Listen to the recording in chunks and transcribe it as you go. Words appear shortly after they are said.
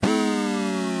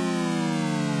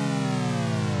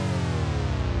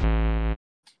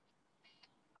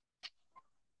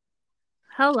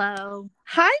Hello.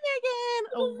 Hi,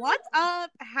 Megan. What's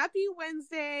up? Happy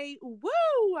Wednesday.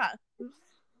 Woo!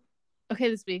 Okay,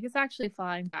 this week is actually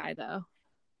flying by though.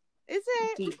 Is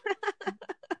it? Deep.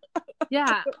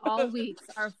 Yeah, all weeks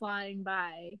are flying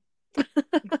by.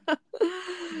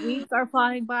 Weeks are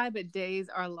flying by, but days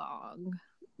are long.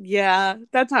 Yeah,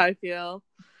 that's how I feel.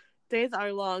 Days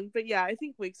are long, but yeah, I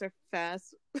think weeks are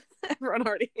fast. Everyone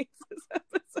already hates this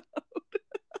episode.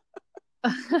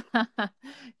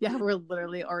 Yeah, we're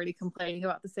literally already complaining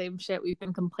about the same shit we've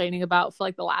been complaining about for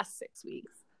like the last 6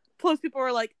 weeks. Plus, people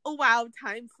are like, oh wow,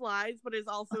 time flies, but it's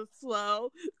also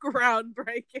slow.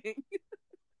 Groundbreaking.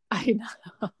 I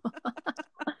know.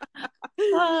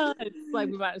 It's like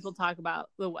we might as well talk about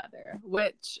the weather,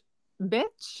 which,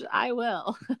 bitch, I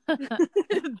will. Don't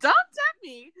tempt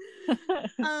me.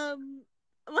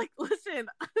 Like, listen,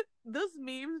 those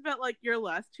memes about like your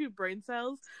last two brain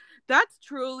cells, that's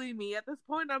truly me at this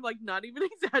point. I'm like not even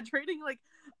exaggerating. Like,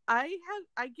 I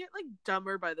get like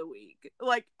dumber by the week.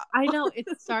 Like, I know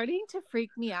it's starting to freak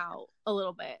me out a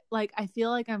little bit. Like, I feel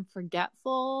like I'm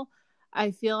forgetful.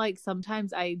 I feel like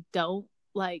sometimes I don't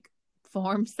like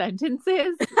form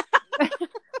sentences.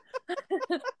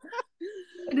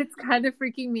 And it's kind of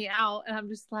freaking me out. And I'm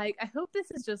just like, I hope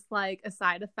this is just like a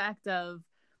side effect of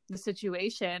the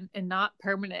situation and not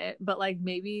permanent. But like,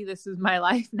 maybe this is my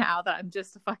life now that I'm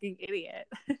just a fucking idiot.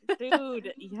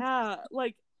 dude, yeah.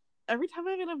 Like, every time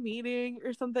I'm in a meeting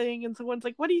or something and someone's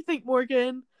like, what do you think,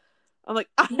 Morgan? I'm like,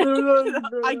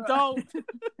 I don't.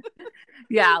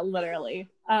 Yeah, literally.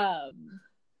 I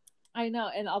know,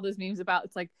 and all those memes about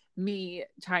it's like me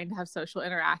trying to have social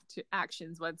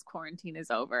actions once quarantine is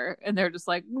over, and they're just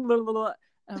like, blah, blah, blah.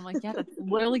 And I'm like, yeah, that's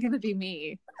literally gonna be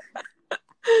me.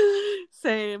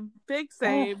 Same, big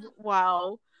same.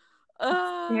 Wow.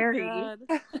 Scary. God.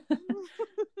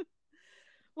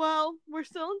 Well, we're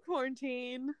still in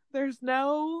quarantine. There's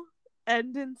no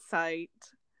end in sight.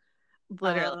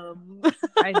 Literally,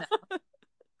 I know.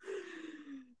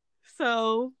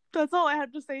 So that's all I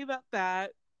have to say about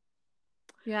that.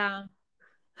 Yeah,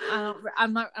 I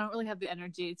don't really have the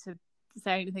energy to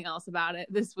say anything else about it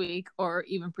this week, or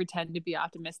even pretend to be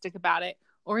optimistic about it,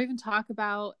 or even talk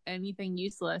about anything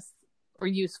useless or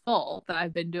useful that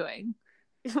I've been doing.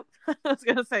 I was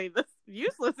gonna say this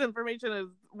useless information is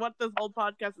what this whole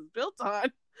podcast is built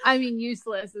on. I mean,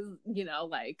 useless is,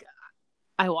 like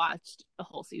I watched a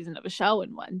whole season of a show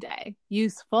in one day.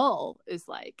 Useful is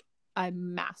like I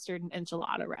mastered an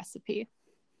enchilada recipe.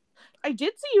 I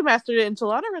did see you mastered an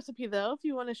enchilada recipe though, if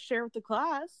you want to share with the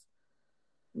class.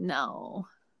 No.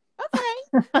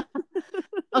 Okay.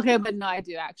 Okay, but no, I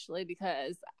do actually,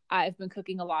 because I've been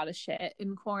cooking a lot of shit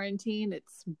in quarantine.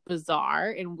 It's bizarre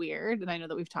and weird, and I know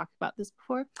that we've talked about this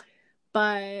before,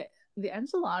 but the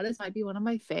enchiladas might be one of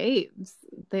my faves.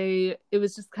 It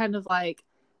was just kind of like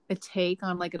a take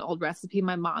on like an old recipe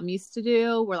my mom used to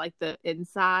do, where like the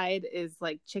inside is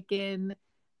like chicken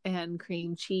and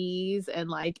cream cheese and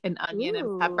like an onion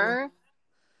and pepper,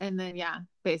 and then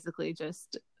basically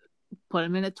just put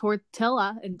them in a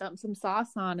tortilla and dump some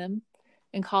sauce on them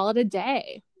and call it a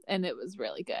day. And it was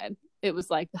really good. It was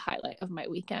like the highlight of my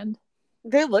weekend.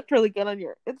 They looked really good on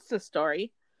your Insta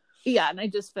story. Yeah, and I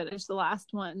just finished the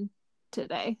last one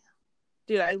today.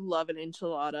 Dude, I love an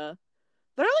enchilada.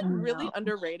 They're like really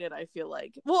underrated, I feel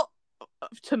like. Well,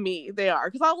 to me, they are.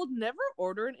 Because I will never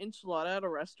order an enchilada at a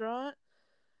restaurant.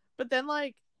 But then,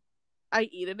 like, I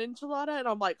eat an enchilada and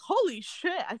I'm like, holy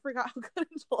shit, I forgot how good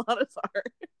enchiladas are.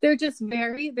 They're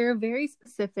very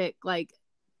specific, like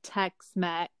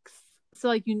Tex-Mex. So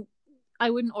like I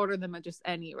wouldn't order them at just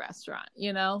any restaurant,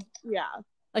 Yeah.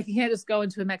 Like you can't just go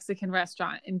into a Mexican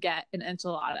restaurant and get an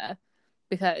enchilada,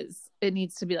 because it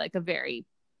needs to be like a very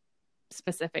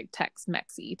specific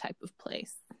Tex-Mexy type of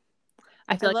place.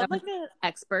 I feel like I'm an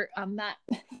expert on that.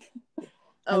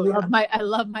 I love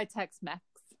my Tex-Mex.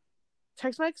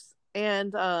 Tex-Mex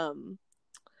and my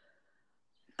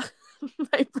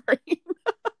brain.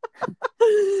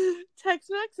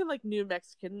 Tex-Mex and like New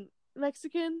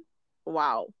Mexican.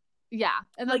 Wow. Yeah,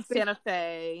 and like Santa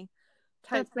Fe.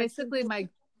 That's basically my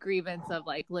grievance of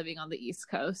like living on the East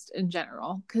Coast in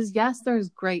general. Because yes, there's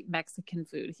great Mexican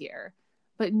food here,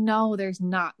 but no, there's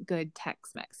not good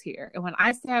Tex-Mex here. And when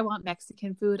I say I want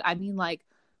Mexican food, I mean like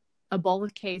a bowl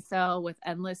of queso with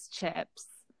endless chips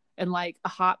and like a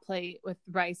hot plate with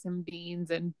rice and beans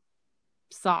and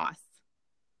sauce.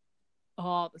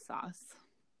 All the sauce.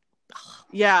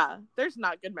 Yeah, there's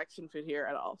not good Mexican food here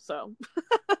at all. So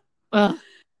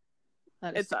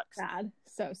it sucks. Sad.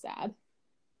 So sad.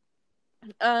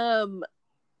 What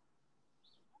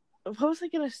was I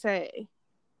gonna say?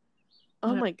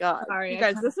 Oh my god. Sorry, you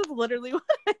guys, this is literally what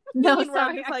I no, mean, where I'm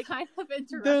sorry, just I like, kind of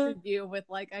interrupted you with,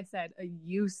 like I said, a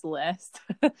useless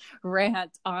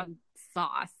rant on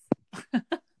sauce.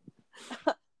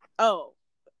 oh,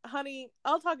 honey,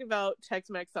 I'll talk about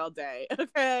Tex-Mex all day,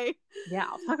 okay? Yeah,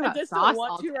 I'll talk I about just sauce don't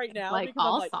want all to day, right now like because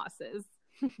I'm all like, sauces.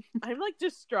 I'm like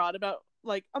distraught about,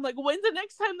 like, I'm like, when's the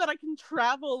next time that I can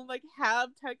travel and like have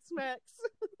Tex-Mex?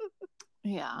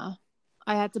 Yeah.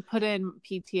 I had to put in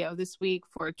PTO this week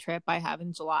for a trip I have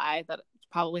in July that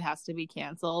probably has to be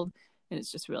canceled, and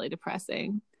it's just really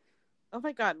depressing. Oh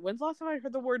my god, when's the last time I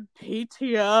heard the word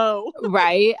PTO?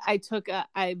 Right? I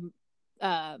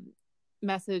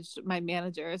messaged my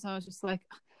managers, and I was just like,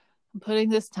 I'm putting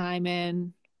this time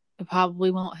in. It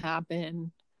probably won't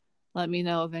happen. Let me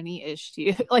know of any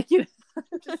issue. Like, you know,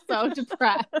 I'm just so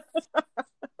depressed.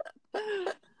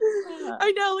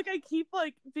 I know, like I keep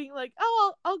like being like,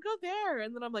 oh, I'll go there,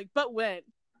 and then I'm like, but when?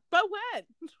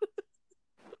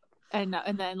 And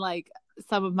then like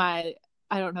some of my,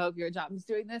 I don't know if your job is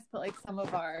doing this, but like some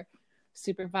of our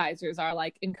supervisors are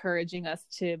like encouraging us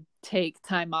to take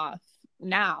time off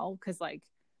now because, like,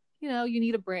 you know, you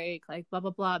need a break, like blah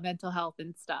blah blah, mental health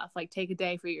and stuff. Like, take a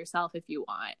day for yourself if you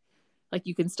want. Like,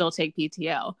 you can still take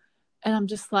PTO. And I'm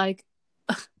just like,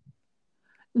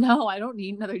 no, I don't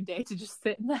need another day to just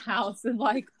sit in the house and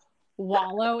like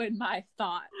wallow in my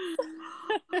thoughts.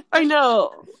 I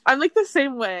know. I'm like the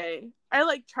same way. I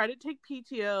like tried to take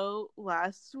PTO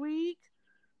last week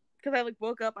because I like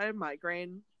woke up, I had a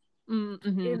migraine.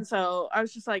 Mm-hmm. And so I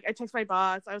was just like, I text my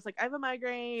boss. I was like, I have a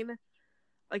migraine.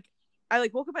 Like, I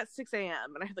like woke up at 6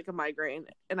 a.m. and I had like a migraine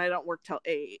and I don't work till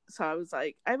 8. So I was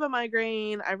like, I have a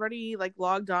migraine. I've already like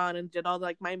logged on and did all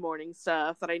like my morning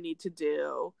stuff that I need to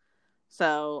do.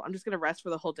 So I'm just going to rest for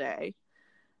the whole day.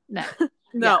 No.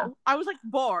 No, Yeah. I was like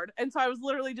bored. And so I was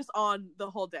literally just on the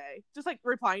whole day, just like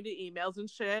replying to emails and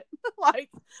shit. Like,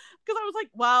 because I was like,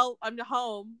 well, I'm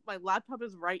home. My laptop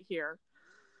is right here.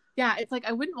 Yeah, it's like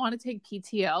I wouldn't want to take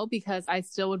PTO because I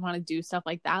still would want to do stuff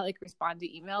like that, like respond to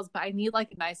emails, but I need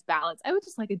like a nice balance. I would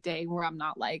just like a day where I'm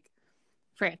not like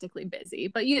frantically busy,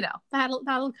 but you know,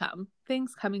 that'll come.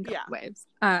 Things come in waves.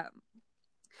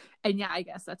 And yeah, I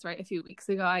guess that's right. A few weeks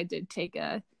ago, I did take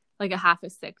a half a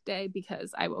sick day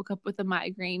because I woke up with a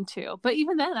migraine too. But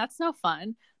even then, that's no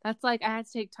fun. That's like I had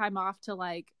to take time off to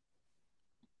like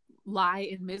lie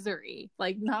in misery.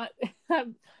 Like, not that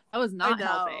was not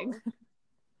helping.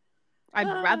 I'd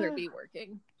rather be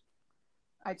working.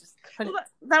 I just couldn't. Well,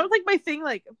 that was like my thing.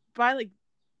 Like by like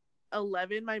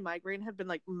 11, my migraine had been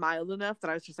like mild enough that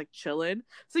I was just like chilling.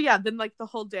 So yeah, then like the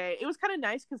whole day, it was kind of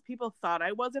nice because people thought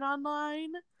I wasn't online.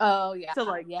 Oh yeah. So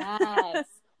like, yes,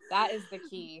 that is the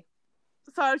key.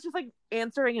 So I was just like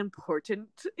answering important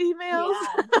emails.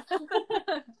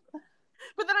 Yeah.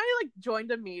 But then I like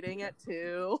joined a meeting at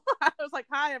 2. I was like,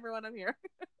 hi everyone, I'm here.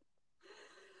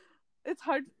 It's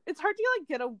hard to like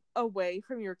get away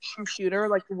from your computer,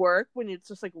 like work, when it's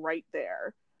just like right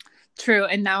there. True.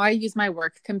 And now I use my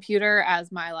work computer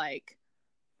as my like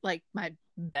my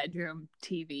bedroom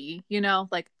TV, you know,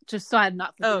 like just so I'm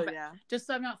not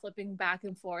flipping back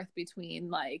and forth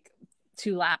between like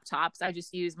two laptops. I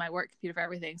just use my work computer for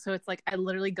everything. So it's like I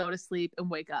literally go to sleep and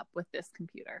wake up with this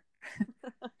computer.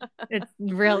 It's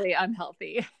really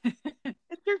unhealthy.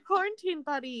 It's your quarantine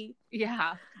buddy.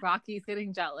 Yeah, Rocky's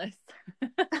getting jealous.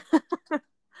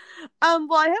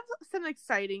 Well, I have some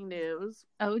exciting news.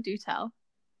 Oh, do tell.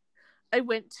 I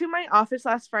went to my office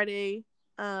last Friday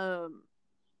because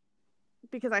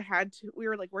I had to. We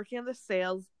were like working on the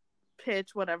sales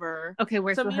pitch, whatever. Okay,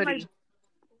 where's the hoodie?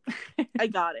 I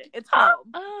got it. It's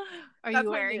home. Are you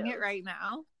wearing it right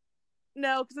now?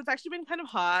 No, because it's actually been kind of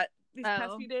hot these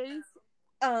past few days.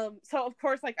 So of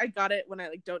course, like I got it when I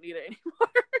like don't need it anymore.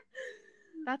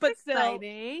 That's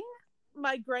exciting. Still,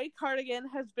 my gray cardigan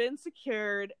has been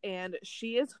secured and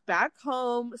she is back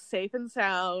home, safe and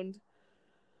sound.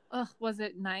 Ugh, was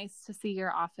it nice to see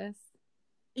your office?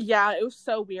 Yeah, it was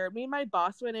so weird. Me and my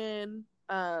boss went in.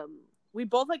 We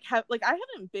both like have like I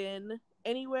haven't been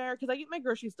anywhere because I get my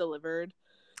groceries delivered.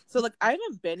 So like I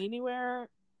haven't been anywhere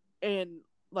in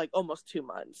like almost 2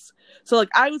 months. So like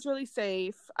I was really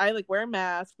safe. I like wear a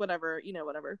mask, whatever,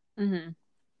 whatever. Mm-hmm.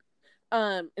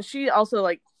 And she also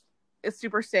like is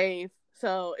super safe.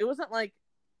 So it wasn't like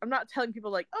I'm not telling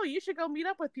people like, oh, you should go meet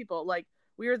up with people. Like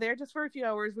we were there just for a few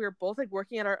hours. We were both like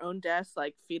working at our own desks,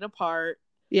 like feet apart.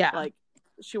 Yeah. Like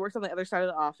she works on the other side of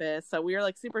the office. So we were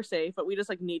like super safe, but we just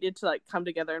like needed to like come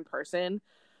together in person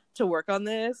to work on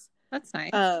this. That's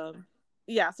nice.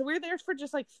 Yeah. So we were there for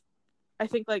just like, I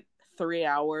think like 3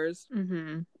 hours.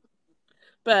 Mm-hmm.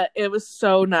 But it was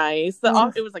so nice.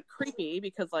 It was like creepy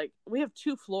because like we have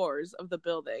 2 floors of the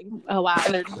building. Oh wow.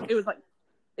 And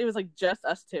it was like just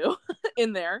us 2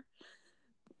 in there.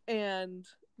 And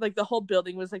like the whole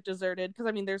building was like deserted because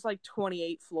I mean there's like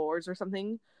 28 floors or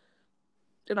something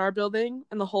in our building,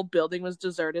 and the whole building was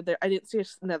deserted. There I didn't see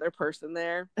another person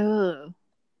there. Oh.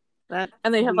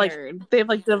 And they have weird.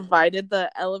 divided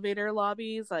the elevator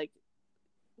lobbies, like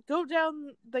go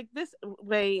down like this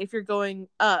way if you're going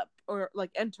up, or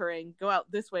like entering, go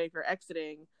out this way if you're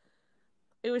exiting.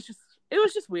 It was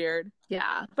just weird.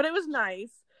 Yeah. But it was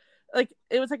nice. Like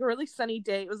it was like a really sunny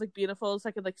day. It was like beautiful, so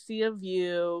I could like see a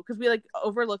view because we like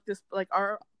overlooked this, like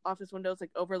our office windows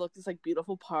like overlooked this like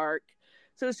beautiful park.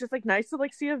 So it's just like nice to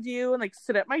like see a view and like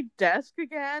sit at my desk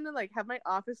again and like have my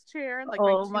office chair and like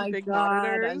my 2 big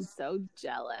monitors. I'm so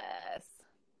jealous.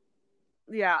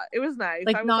 Yeah, it was nice.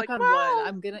 Like, I was knock on wow. wood,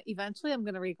 I'm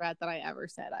gonna regret that I ever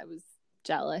said I was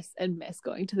jealous and miss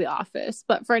going to the office.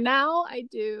 But for now, I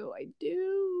do.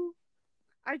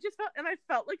 I just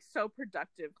felt like so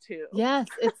productive too. Yes,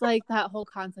 it's like that whole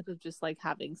concept of just like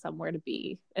having somewhere to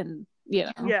be, and you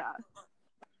know. Yeah.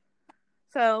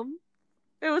 So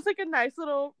it was like a nice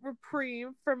little reprieve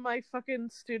from my fucking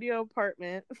studio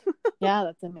apartment. Yeah,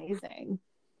 that's amazing.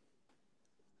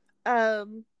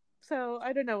 So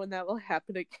I don't know when that will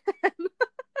happen again.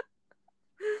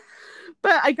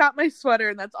 But I got my sweater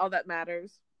and that's all that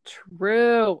matters.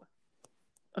 True.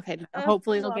 Okay,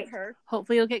 hopefully it'll get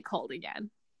cold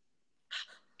again.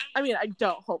 I mean, I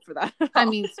don't hope for that. I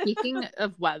mean, speaking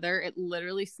of weather, it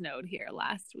literally snowed here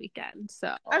last weekend.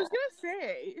 So I was gonna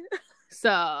say.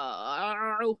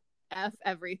 So F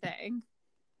everything.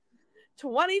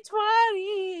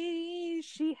 2020,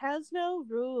 she has no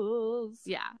rules.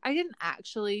 Yeah, I didn't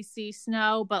actually see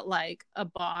snow, but like a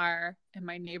bar in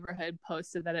my neighborhood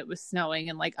posted that it was snowing,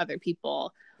 and like other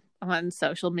people on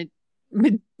social media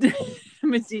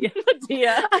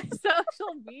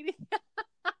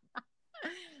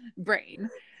brain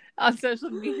on social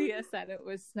media said it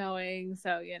was snowing.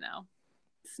 So you know,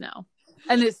 snow,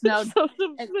 and it snowed.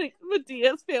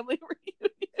 Medea's family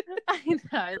reunion. I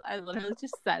know. I literally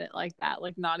just said it like that,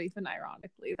 like not even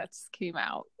ironically. That just came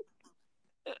out.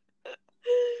 But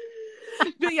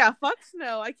yeah, fuck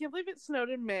snow. I can't believe it snowed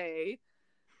in May.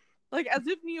 Like, as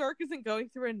if New York isn't going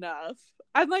through enough.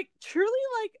 I'm like, truly,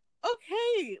 like,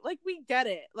 okay, like, we get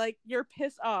it. Like, you're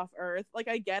pissed off, Earth. Like,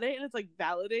 I get it, and it's like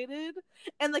validated,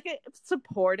 and like I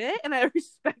support it, and I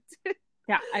respect it.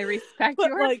 Yeah, I respect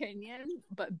your opinion,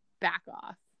 but back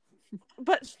off.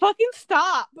 But fucking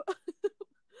stop.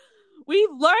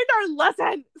 We've learned our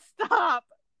lesson. Stop.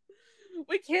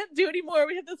 We can't do anymore.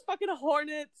 We have those fucking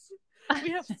hornets.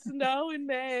 We have snow in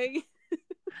May.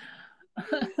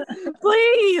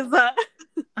 Please.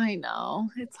 I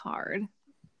know. It's hard.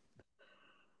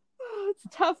 It's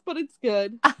tough, but it's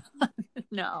good.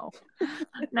 No,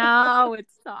 it's not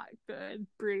good,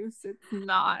 Bruce. It's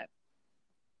not.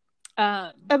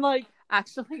 And like,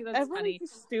 actually, that's funny.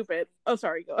 Stupid. Oh,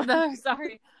 sorry. Go on. No,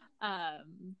 sorry.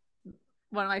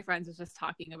 One of my friends was just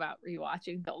talking about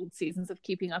rewatching the old seasons of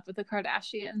Keeping Up with the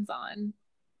Kardashians on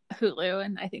Hulu,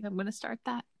 and I think I'm going to start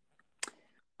that.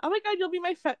 Oh my god, you'll be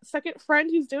my second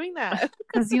friend who's doing that.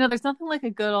 Because, you know, there's nothing like a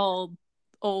good old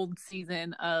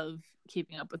season of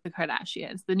Keeping Up with the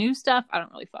Kardashians. The new stuff, I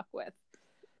don't really fuck with.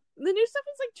 The new stuff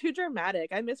is like too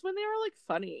dramatic. I miss when they were like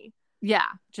funny. Yeah,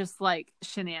 just like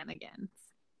shenanigans.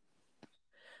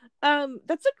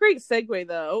 That's a great segue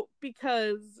though,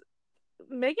 because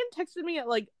Megan texted me at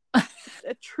like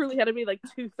it truly had to be like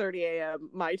 2:30 a.m.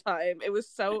 my time. It was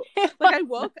so like I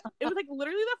woke. It was like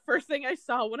literally the first thing I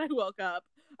saw when I woke up.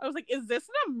 I was like, "Is this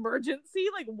an emergency?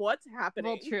 Like, what's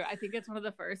happening?" Well, true. I think it's one of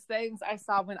the first things I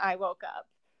saw when I woke up.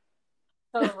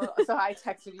 So I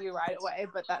texted you right away,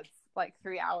 but that's like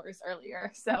 3 hours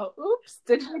earlier. So, oops.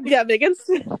 Didn't mean to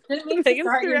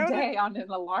start your day on an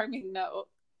alarming note.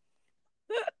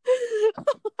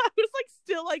 I was like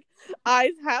still like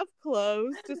eyes half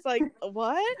closed, just like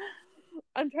what?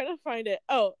 I'm trying to find it.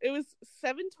 Oh, it was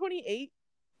 7:28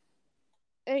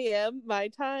 a.m. my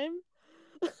time.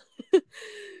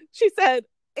 She said,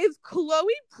 "Is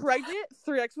Chloe pregnant?"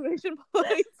 3 exclamation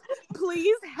points.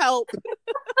 Please help.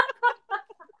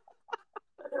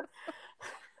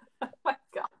 Oh my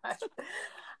gosh.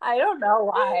 I don't know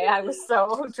why I was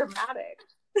so dramatic.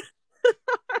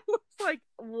 I was like,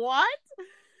 what?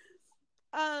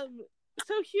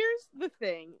 So here's the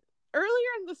thing.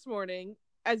 Earlier in this morning,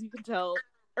 as you can tell,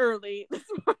 early this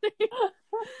morning,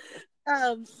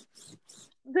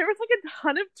 there was like a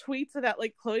ton of tweets about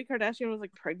like Khloe Kardashian was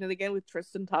like pregnant again with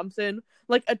Tristan Thompson.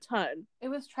 Like a ton. It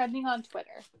was trending on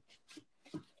Twitter.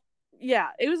 Yeah,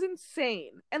 it was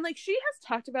insane. And like she has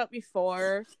talked about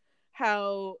before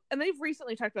how, and they've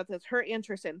recently talked about this, her and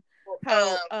Tristan,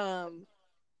 how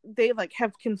they like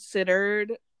have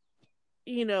considered,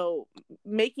 you know,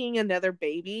 making another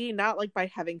baby, not like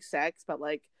by having sex, but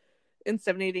like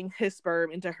inseminating his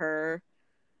sperm into her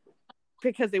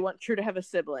because they want True to have a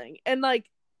sibling. And like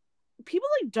people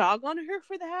like dog on her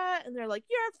for that, and they're like,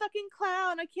 "You're a fucking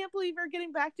clown. I can't believe you're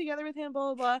getting back together with him,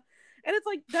 blah blah blah." And it's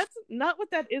like, that's not what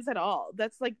that is at all.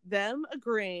 That's like them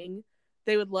agreeing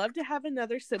they would love to have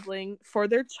another sibling for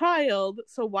their child,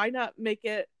 so why not make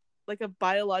it like a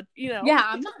biological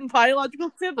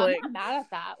sibling? I'm not mad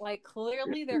at that. Like,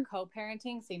 clearly their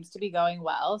co-parenting seems to be going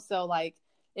well. So like,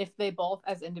 if they both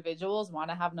as individuals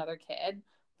want to have another kid,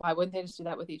 why wouldn't they just do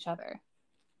that with each other?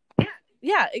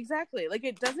 Yeah, exactly. Like,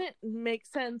 it doesn't make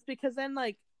sense because then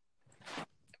like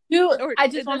I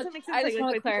just want to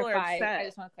clarify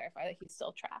that he's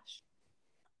still trash.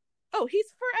 Oh,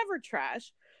 he's forever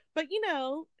trash. But, you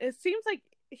know, it seems like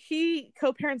he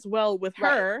co-parents well with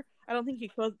her. Right. I don't think he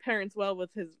co-parents well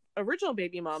with his original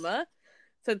baby mama,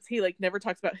 since he, like, never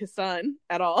talks about his son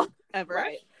at all, ever.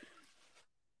 Right.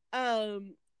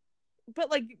 But,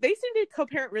 like, they seem to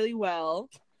co-parent really well.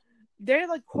 They're,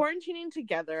 like, quarantining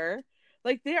together.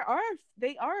 Like, they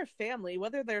are a family,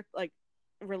 whether they're, like,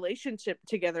 relationship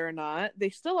together or not, they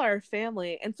still are a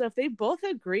family. And so if they both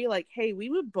agree, like, hey, we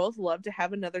would both love to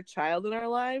have another child in our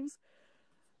lives,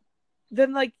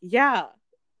 then like, yeah,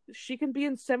 she can be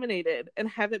inseminated and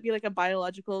have it be like a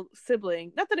biological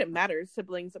sibling. Not that it matters,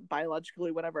 siblings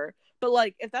biologically, whatever, but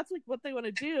like, if that's like what they want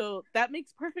to do, that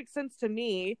makes perfect sense to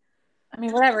me. I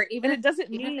mean, whatever, even if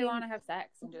they want to have sex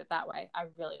and do it that way, I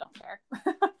really don't care.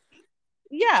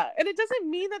 Yeah, and it doesn't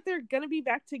mean that they're gonna be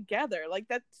back together. Like,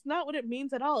 that's not what it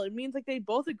means at all. It means like they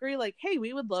both agree, like, hey,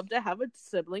 we would love to have a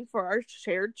sibling for our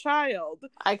shared child.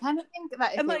 I kind of think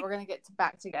that if they were gonna get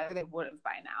back together, they would have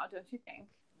by now, don't you think?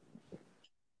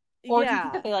 Or do you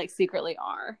think that they like secretly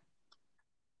are?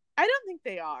 I don't think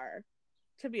they are,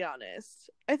 to be honest.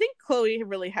 I think Chloe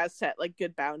really has set like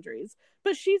good boundaries,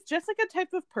 but she's just like a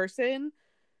type of person,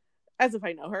 as if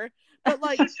I know her, but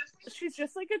like she's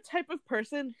just like a type of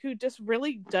person who just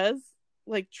really does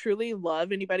like truly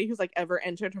love anybody who's like ever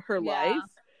entered her life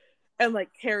and like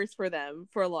cares for them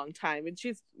for a long time. And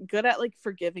she's good at like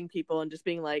forgiving people and just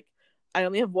being like, I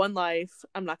only have one life,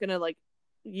 I'm not gonna like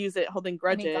use it holding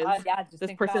grudges. I mean, God, just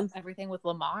think about everything with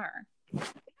Lamar.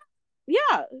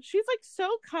 Yeah, she's like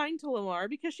so kind to Lamar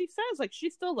because she says like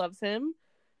she still loves him,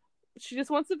 she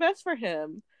just wants the best for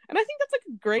him. And I think that's like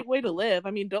a great way to live.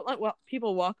 I mean, don't let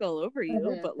people walk all over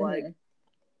you, but like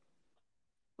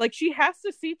she has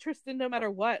to see Tristan no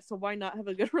matter what, so why not have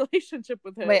a good relationship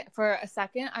with him? Wait, for a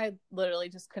second, I literally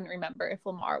just couldn't remember if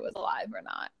Lamar was alive or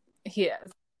not. He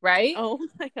is, right? Oh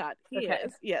my God, he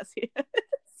is. Yes, he is.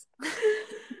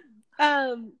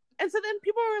 And so then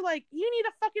people were like, you need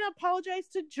to fucking apologize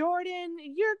to Jordan.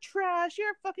 You're trash.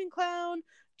 You're a fucking clown.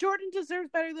 Jordan deserves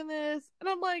better than this. And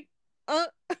I'm like,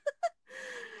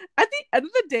 At the end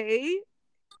of the day,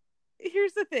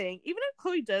 here's the thing. Even if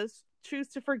Chloe does choose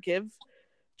to forgive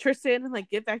Tristan and like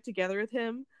get back together with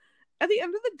him, at the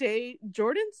end of the day,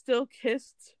 Jordan still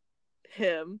kissed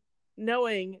him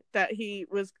knowing that he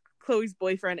was Chloe's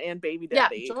boyfriend and baby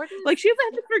daddy. Yeah, Jordan, like, she doesn't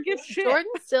have to forgive shit.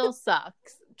 Jordan still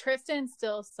sucks. Tristan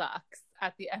still sucks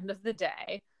at the end of the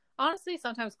day. Honestly,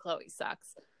 sometimes Chloe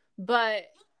sucks. But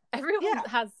everyone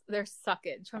has their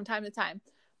suckage from time to time.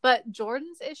 But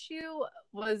Jordan's issue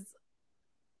was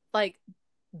like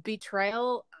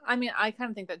betrayal. I mean, I kind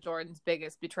of think that Jordan's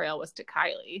biggest betrayal was to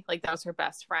Kylie. Like, that was her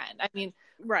best friend. I mean,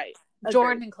 right.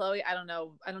 Jordan and Chloe, I don't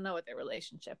know what their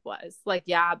relationship was. Like,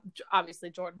 yeah,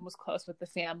 obviously Jordan was close with the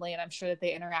family and I'm sure that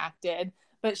they interacted,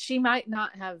 but she might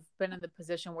not have been in the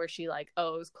position where she like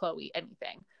owes Chloe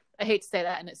anything. I hate to say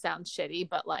that and it sounds shitty,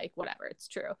 but like, whatever, it's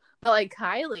true. But like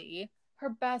Kylie, her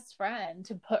best friend,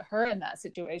 to put her in that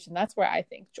situation, that's where I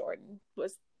think Jordan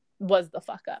was the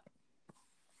fuck up.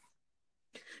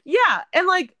 Yeah, and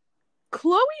like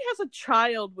Chloe has a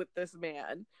child with this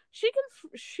man. She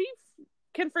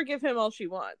can forgive him all she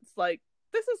wants. Like,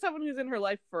 this is someone who's in her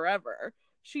life forever.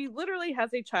 She literally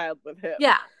has a child with him.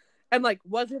 Yeah. And like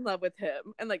was in love with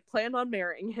him and like planned on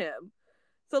marrying him.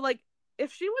 So like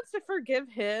if she wants to forgive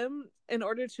him in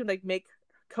order to like make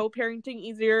co-parenting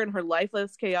easier and her life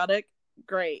less chaotic,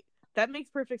 great. That makes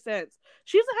perfect sense.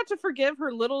 She doesn't have to forgive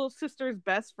her little sister's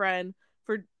best friend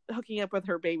for hooking up with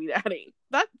her baby daddy.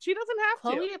 That she doesn't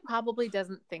have to. Chloe probably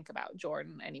doesn't think about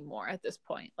Jordan anymore at this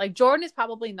point. Like, Jordan is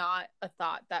probably not a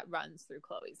thought that runs through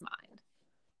Chloe's mind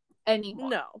anymore.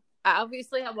 No.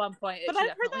 Obviously at one point it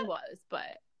definitely was,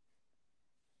 but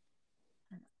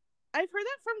I've heard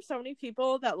that from so many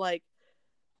people that like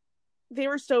they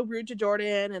were so rude to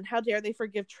Jordan and how dare they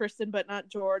forgive Tristan but not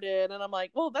Jordan. And I'm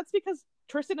like, well, that's because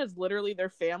Tristan is literally their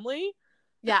family.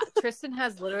 Yeah, Tristan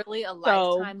has literally a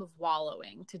lifetime of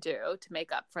wallowing to do to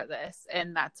make up for this.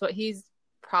 And that's what he's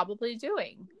probably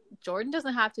doing. Jordan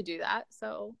doesn't have to do that,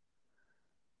 so.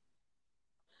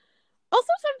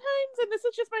 Also, sometimes, and this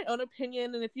is just my own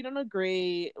opinion, and if you don't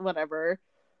agree, whatever.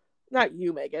 Not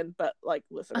you, Megan, but like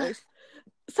listeners.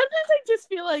 Sometimes I just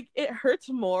feel like it hurts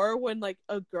more when like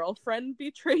a girlfriend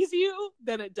betrays you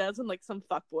than it does when like some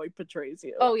fuckboy betrays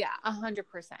you. Oh yeah, 100%.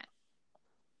 100%.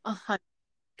 Because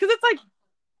it's like,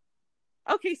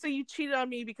 okay, so you cheated on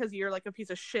me because you're like a piece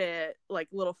of shit, like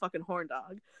little fucking horn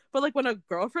dog. But like when a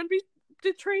girlfriend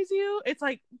betrays you, it's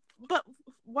like, but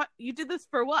what? You did this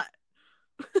for what?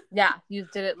 Yeah, you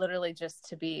did it literally just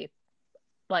to be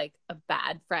like a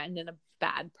bad friend and a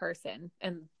bad person.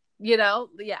 And you know,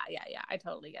 yeah, I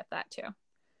totally get that too.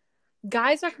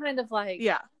 Guys are kind of like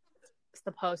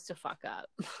supposed to fuck up.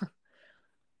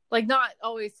 Like not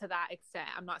always to that extent.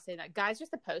 I'm not saying that guys are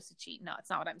supposed to cheat. No, it's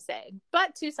not what I'm saying.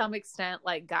 But to some extent,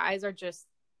 like guys are just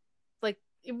like,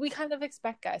 we kind of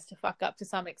expect guys to fuck up to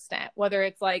some extent, whether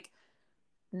it's like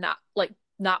not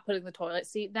putting the toilet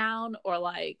seat down or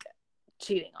like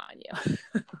cheating on you.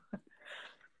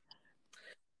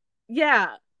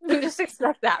 Yeah. We just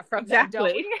expect that from them,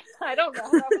 don't we? I don't know.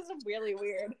 That was really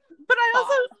weird. But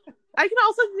I can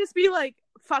also just be like,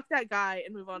 fuck that guy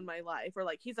and move on my life, or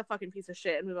like he's a fucking piece of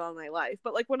shit and move on my life.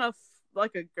 But like when a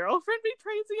girlfriend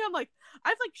betrays me, I'm like,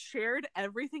 I've like shared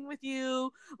everything with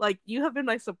you. Like you have been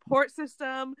my support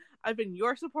system. I've been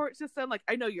your support system. Like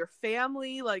I know your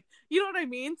family. Like you know what I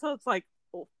mean. So it's like,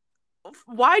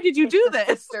 why did you do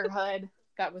this? Sisterhood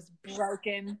that was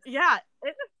broken. Yeah,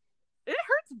 it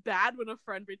hurts bad when a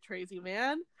friend betrays you,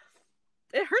 man.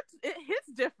 It hurts. It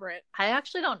hits different. I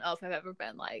actually don't know if I've ever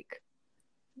been like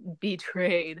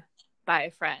betrayed by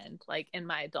a friend like in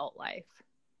my adult life.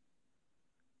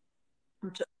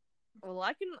 Well,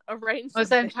 I can arrange.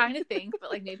 I'm trying to think,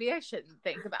 but like maybe I shouldn't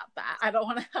think about that. I don't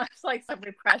want to have like some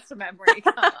repressed memory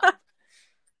come up.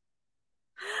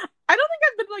 I don't think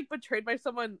I've been like betrayed by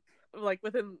someone like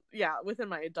within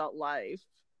my adult life.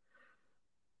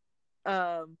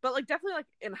 But like definitely like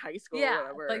in high school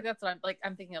or whatever. Like that's what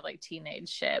I'm thinking of, like teenage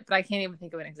shit, but I can't even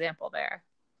think of an example there.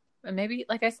 And maybe,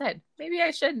 like I said, maybe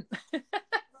I shouldn't.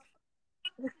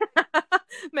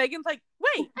 Megan's like,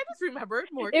 wait, I just remembered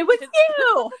more. It was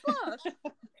you.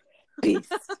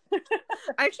 Beast. I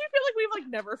actually feel like we've like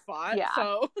never fought. Yeah.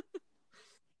 So,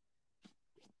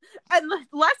 and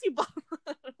unless you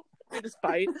we just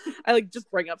fight, I like just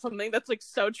bring up something that's like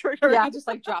so triggering. Yeah, just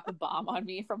like drop a bomb on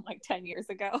me from like 10 years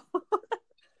ago. I'm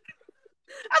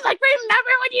like,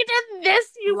 remember when you did this,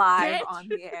 you live bitch? On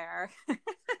the air.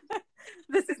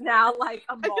 This is now like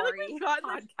a Maury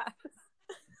podcast.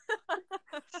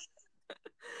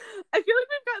 I feel like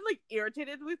we've gotten like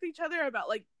irritated with each other about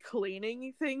like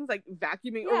cleaning things, like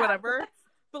vacuuming or whatever.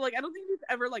 But like, I don't think we've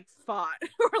ever like fought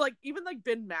or like even like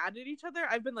been mad at each other.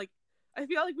 I've been like, I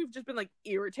feel like we've just been like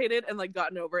irritated and like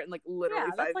gotten over it in like literally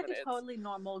 5 minutes. That's like a totally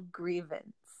normal grievance.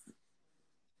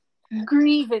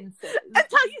 Grievances.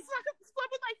 Until you split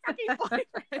with my fucking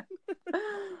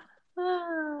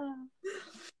boyfriend.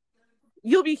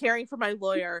 You'll be hearing from my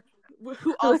lawyer,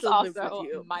 who also lives with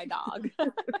you. My dog.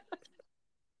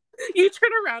 You turn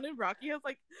around and Rocky has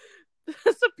like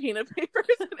subpoena papers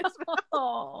in his mouth.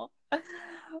 Oh,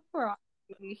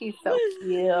 Rocky, he's so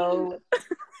cute.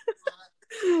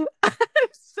 I'm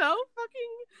so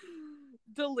fucking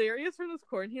delirious from this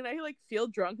quarantine. I like feel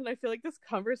drunk and I feel like this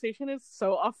conversation is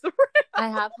so off the rails. I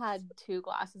have had 2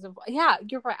 glasses of wine. Yeah,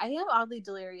 you're right. I am oddly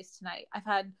delirious tonight. I've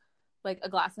had like a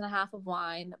glass and a half of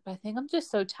wine, but I think I'm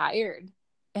just so tired.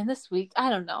 And this week, I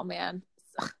don't know, man.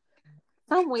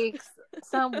 Some weeks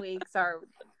are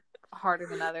harder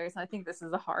than others. And I think this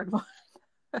is a hard one.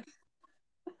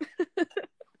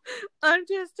 I'm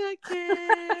just a kid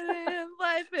and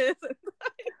life is a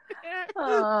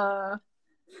nightmare.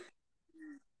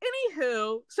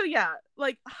 Anywho, so yeah,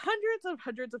 like hundreds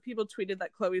of people tweeted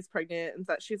that Chloe's pregnant and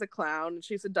that she's a clown and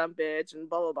she's a dumb bitch and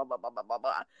blah blah blah blah blah blah blah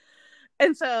blah.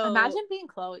 And so imagine being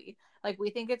Chloe. Like,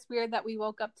 we think it's weird that we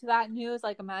woke up to that news.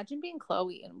 Like, imagine being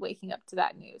Chloe and waking up to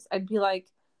that news. I'd be like,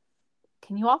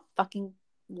 can you all fucking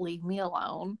leave me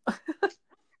alone?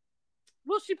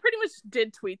 Well, she pretty much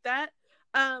did tweet that.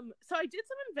 So I did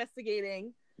some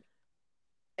investigating,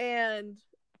 and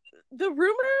the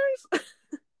rumors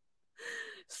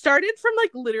started from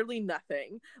like literally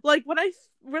nothing. Like when I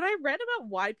read about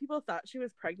why people thought she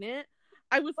was pregnant,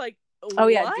 I was like, what? Oh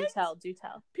yeah, do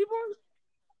tell.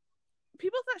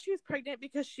 people thought she was pregnant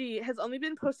because she has only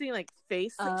been posting like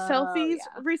face Oh, selfies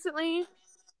yeah. recently,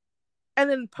 and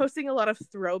then posting a lot of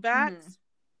throwbacks. Mhm.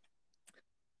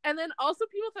 And then also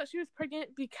people thought she was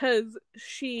pregnant because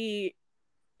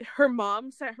her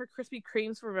mom sent her Krispy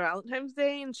Kremes for Valentine's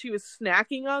Day and she was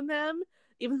snacking on them,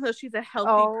 even though she's a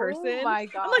healthy person. Oh my I'm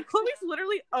god. like, Chloe's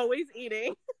literally always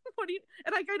eating. What do you?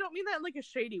 And like, I don't mean that in like a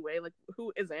shady way. Like,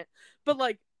 who isn't? But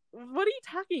like, what are you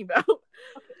talking about?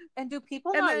 And do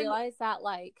people And not then- realize that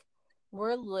like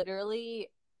we're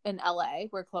literally in LA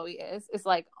where Chloe is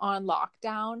like on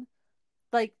lockdown?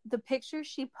 Like the pictures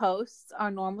she posts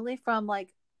are normally from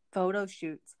like photo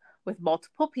shoots with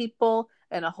multiple people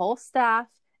and a whole staff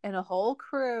and a whole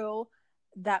crew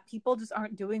that people just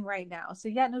aren't doing right now. So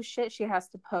yeah, no shit, she has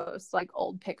to post like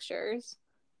old pictures.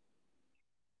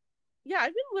 Yeah,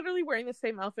 I've been literally wearing the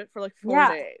same outfit for like 4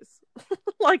 Yeah. days.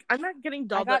 Like, I'm not getting I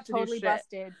dolled got up to totally do shit.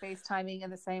 busted FaceTiming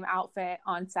in the same outfit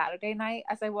on Saturday night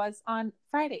as I was on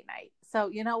Friday night. So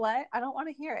you know what? I don't want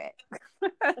to hear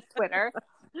it. Twitter.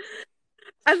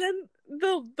 And then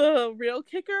the real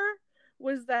kicker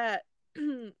was that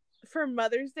for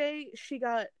Mother's Day, she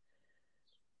got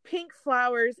pink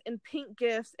flowers and pink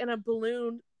gifts and a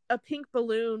pink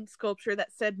balloon sculpture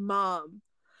that said "Mom."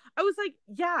 I was like,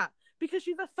 yeah, because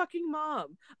she's a fucking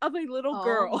mom of a little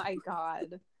girl. Oh my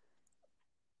god.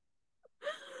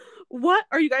 What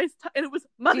are you guys? And it was Do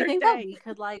Mother's you think Day. that we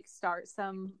could like start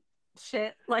some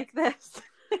shit like this?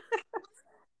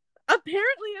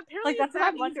 Apparently, Like that's it's what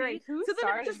that I'm wondering. easy. Who So then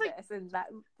started it just like, this? And that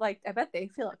like I bet they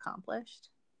feel accomplished.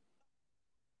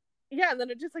 yeah, and then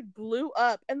it just like blew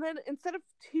up. And then instead of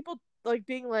people like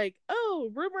being like,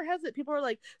 oh, rumor has it, people are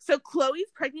like, so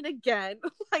Chloe's pregnant again,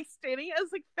 like stating it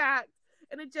as like fact.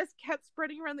 And it just kept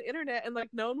spreading around the internet and like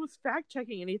no one was fact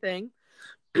checking anything.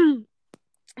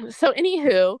 So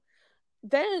anywho,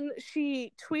 then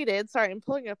she tweeted, sorry, I'm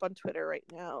pulling it up on Twitter right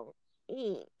now.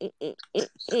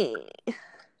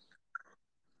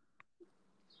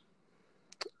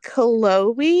 Chloe.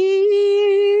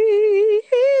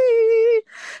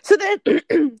 So then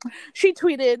she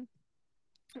tweeted,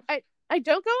 I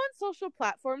don't go on social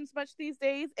platforms much these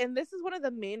days, and this is one of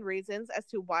the main reasons as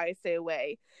to why I stay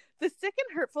away. The sick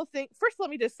and hurtful thing, first let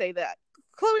me just say that,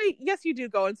 Chloe, yes, you do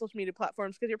go on social media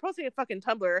platforms because you're posting a fucking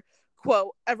Tumblr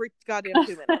quote every goddamn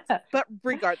 2 minutes. But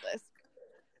regardless,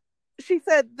 she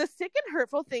said, the sick and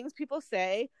hurtful things people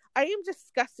say, I am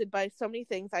disgusted by so many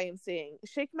things I am seeing.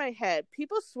 Shake my head.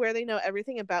 People swear they know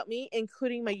everything about me,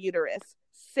 including my uterus.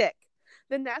 Sick.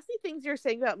 The nasty things you're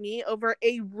saying about me over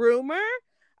a rumor?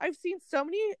 I've seen so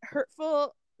many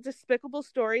hurtful, despicable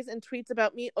stories and tweets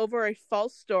about me over a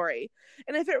false story.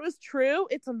 And if it was true,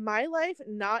 it's my life,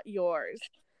 not yours.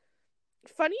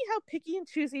 Funny how picky and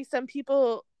choosy some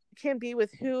people can be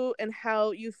with who and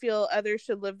how you feel others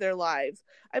should live their lives.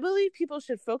 I believe people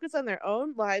should focus on their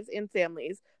own lives and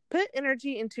families, put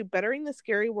energy into bettering the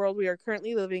scary world we are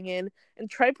currently living in, and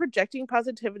try projecting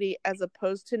positivity as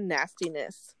opposed to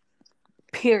nastiness.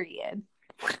 Period.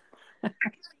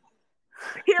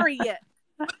 Period.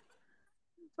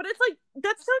 But it's like,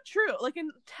 that's so true. Like,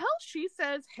 until she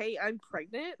says, hey, I'm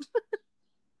pregnant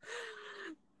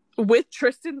with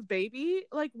Tristan's baby,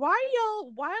 like, why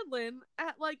y'all wildin'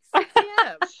 at like 6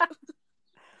 a.m.?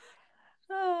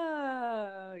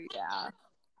 Oh, yeah.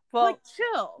 Well, Like,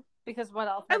 chill. because what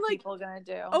else are And, like, people gonna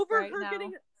do Over right her now?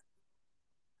 getting,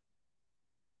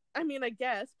 I mean, I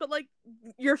guess, but like,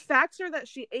 your facts are that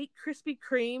she ate Krispy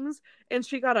Kremes and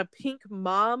she got a pink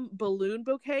mom balloon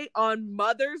bouquet on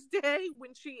Mother's Day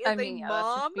when she is I mean, a yeah, mom.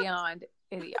 that's just beyond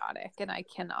idiotic, and I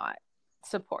cannot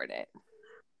support it.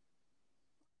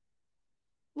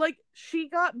 Like, she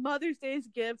got Mother's Day's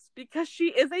gifts because she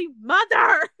is a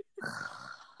mother.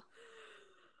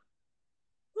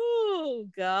 Oh,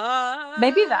 God.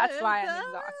 Maybe that's why I'm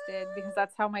exhausted, because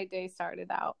that's how my day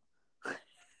started out.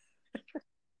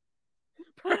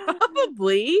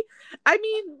 Probably. I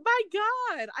mean, my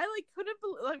God. I like couldn't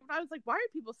believe, like, I was like, why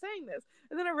are people saying this?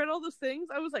 And then I read all those things.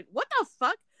 I was like, what the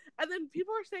fuck? And then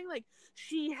people are saying like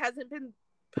she hasn't been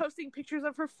posting pictures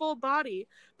of her full body.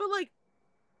 But like,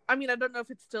 I mean, I don't know if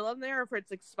it's still on there or if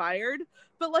it's expired.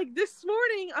 But like this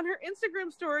morning on her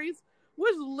Instagram stories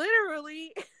was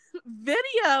literally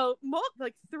video,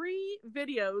 like 3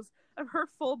 videos of her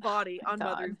full body on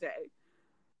God. Mother's Day.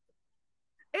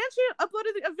 And she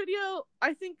uploaded a video,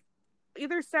 I think,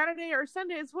 either Saturday or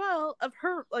Sunday as well, of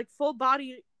her like full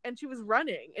body, and she was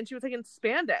running, and she was like in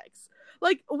spandex.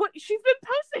 Like, what she's been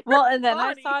posting. Well, and then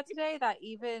body. I saw today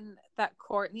that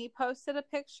Courtney posted a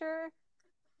picture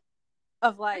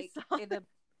of like in a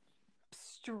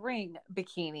string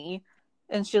bikini,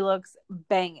 and she looks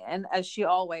banging as she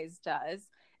always does.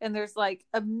 and there's like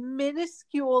a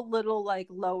minuscule little like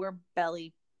lower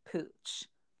belly pooch,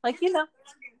 like, you know,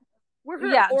 Where her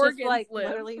yeah, organs just like live.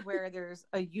 literally where there's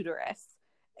a uterus.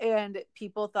 And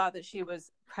people thought that she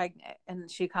was pregnant,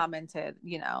 and she commented,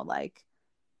 you know, like,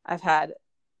 I've had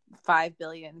 5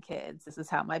 billion kids. This is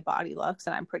how my body looks,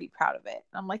 and I'm pretty proud of it.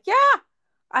 And I'm like, yeah,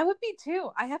 I would be too.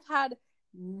 I have had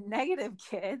negative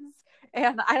kids,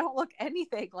 and I don't look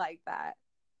anything like that,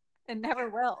 and never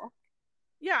will.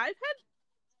 Yeah, I've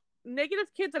had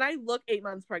negative kids, and I look 8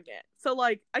 months pregnant. So,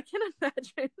 like, I can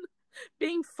imagine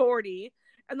being 40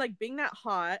 and, like, being that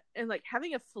hot and, like,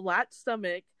 having a flat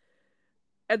stomach,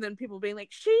 and then people being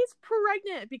like, she's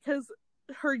pregnant because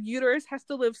her uterus has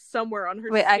to live somewhere on her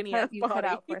skinny ass body. You cut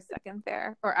out for a second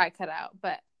there, or I cut out,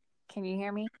 but can you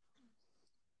hear me?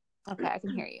 Okay, I can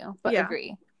hear you, but Yeah.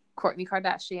 Agree. Kourtney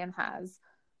Kardashian has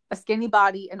a skinny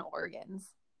body and organs.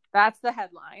 That's the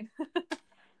headline.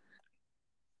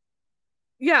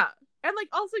 Yeah. And, like,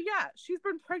 also, yeah, she's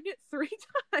been pregnant 3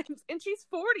 times, and she's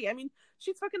 40. I mean,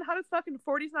 she's fucking hot as fuck, and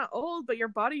 40's not old, but your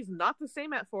body's not the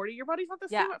same at 40. Your body's not the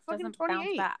same at fucking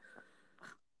 28. Back.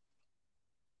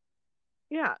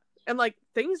 Yeah. And, like,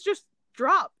 things just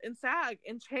drop and sag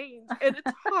and change, and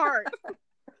it's hard.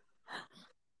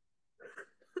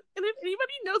 And if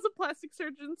anybody knows a plastic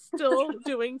surgeon still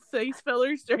doing face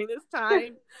fillers during this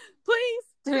time, please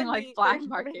doing like black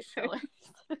market fillers.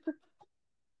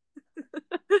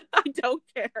 I don't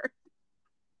care.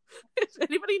 If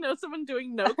anybody knows someone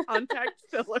doing no contact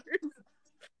fillers,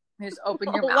 you just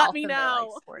open your mouth. Let me and know.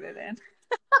 Like, squirt it in.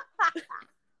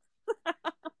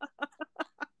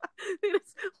 They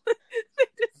just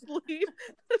leave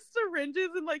the syringes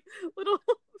and like little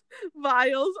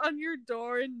vials on your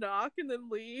door and knock and then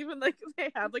leave, and like they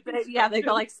have like they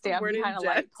go like stand behind a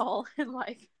light pole and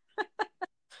like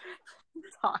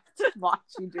talk to watch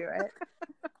you do it.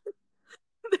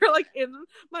 They're like in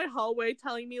my hallway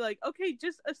telling me like, okay,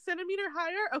 just a centimeter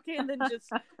higher, okay, and then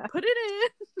just put it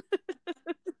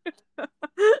in.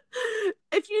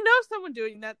 If you know someone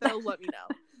doing that, though, let me know.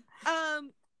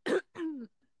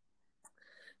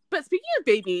 But speaking of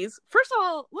babies, first of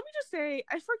all, let me just say,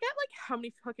 I forget like how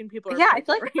many fucking people are I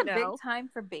feel like right it's a now. big time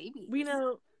for babies. We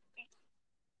know,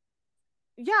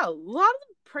 yeah, a lot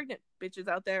of pregnant bitches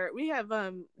out there. We have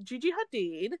Gigi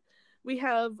Hadid. We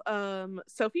have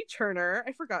Sophie Turner.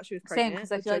 I forgot she was pregnant. Same,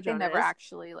 because I feel like they never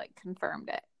actually like confirmed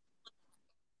it.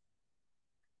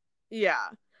 Yeah,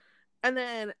 and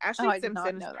then Ashley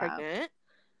Simpson is pregnant.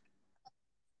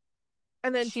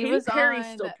 And then Katy Perry's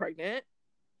still pregnant.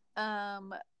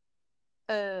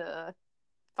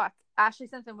 Ashley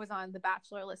Simpson was on the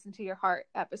Bachelor Listen to Your Heart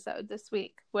episode this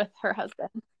week with her husband.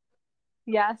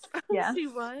 Yes. She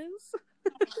was.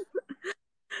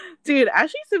 Dude,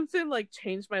 Ashley Simpson like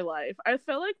changed my life. I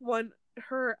felt like when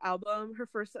her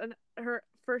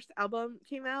first album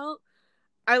came out,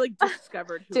 I like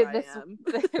discovered who I am.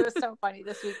 It was so funny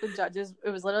this week. The judges, it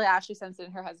was literally Ashley Simpson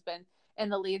and her husband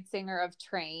and the lead singer of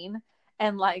Train.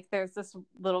 And like, there's this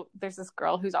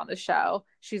girl who's on the show.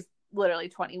 She's literally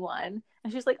 21,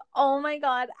 and she's like, "Oh my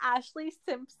god, Ashley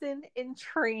Simpson in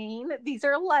Train. These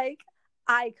are like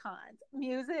icons,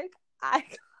 music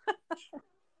icons."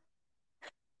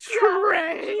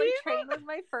 Train. Yeah, like, Train was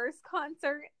my first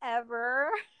concert ever.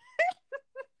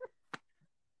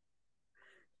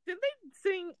 Didn't they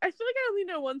sing? I feel like I only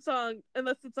know one song,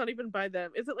 unless it's not even by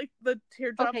them. Is it like the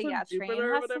Teardrops on Jupiter Train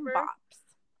or has whatever? some bops.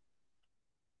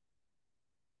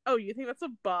 Oh, you think that's a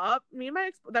bop? Me and my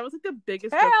that was like the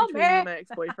biggest joke between me and my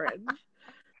ex-boyfriend.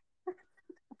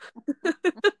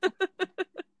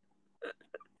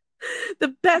 The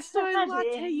best soy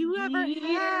latte you ever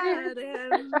had,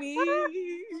 and me.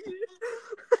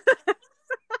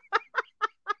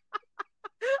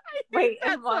 Wait,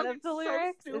 and one of the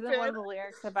lyrics isn't one of the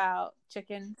lyrics about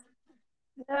chicken?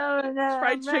 No,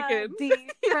 fried chicken.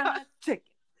 Deep fried chicken.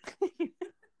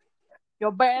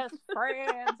 Your best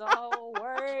friend's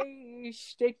always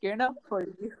sticking up for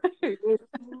you.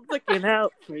 Looking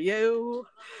out for you.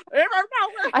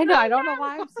 I know, I don't know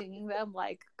why I'm singing them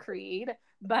like Creed,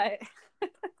 but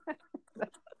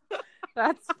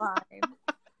that's fine.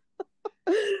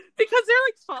 Because they're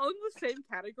like following the same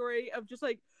category of just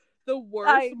like the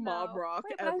worst mob rock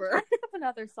ever. I'm trying to think of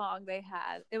another song they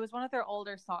had. It was one of their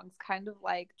older songs, kind of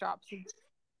like drops.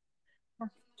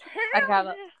 I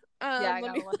gotta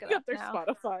look it up their now.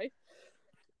 Spotify.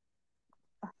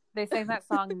 They sang that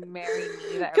song "Marry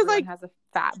Me" that everyone has a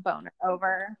fat boner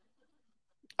over.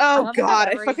 Oh god,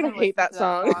 I fucking hate that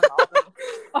song.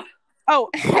 Oh,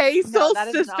 hey, soul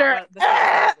sister. That's not what the song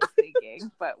I was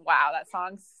thinking, but wow, that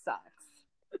song sucks.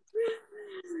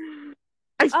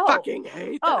 I fucking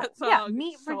hate that song. Yeah,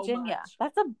 Meet Virginia. Much.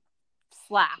 That's a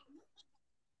slap.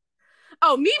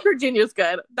 Oh, Meet Virginia's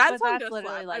good. That But song that's does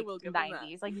literally slap. like I will give them that.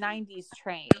 90s, like 90s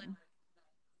Train.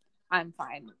 I'm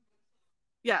fine.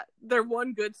 Yeah, their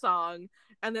one good song,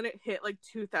 and then it hit like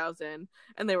 2000,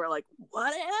 and they were like,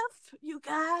 "What if you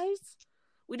guys?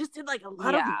 We just did like a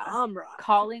lot of mom rock."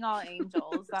 Calling All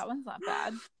Angels. That one's not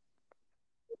bad.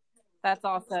 That's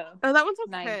also Oh, that one's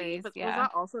okay, 90s, but yeah. was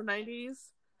that also 90s?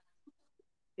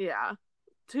 Yeah.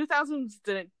 2000s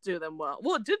didn't do them well.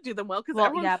 Well, it did do them well because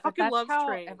everyone fucking loves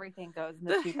Train. Everything goes in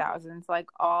the 2000s. Like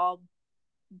all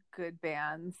good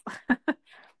bands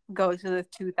go to the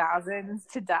 2000s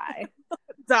to die.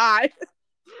 But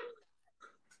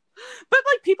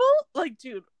like people like,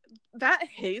 dude, that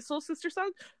Hey Soul Sister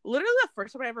song, literally the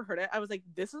first time I ever heard it, I was like,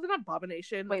 this is an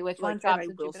abomination. Wait, which one? And Drops I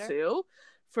in will Jupiter? sue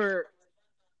for.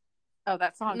 Oh,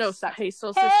 that song. No, sucks. Hey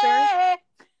Soul Sister.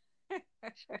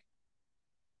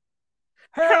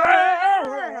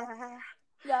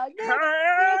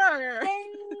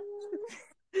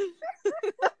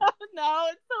 No,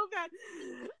 it's so bad.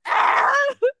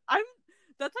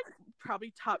 That's like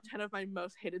probably top 10 of my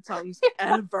most hated songs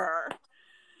ever.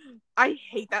 I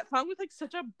hate that song with like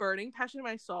such a burning passion in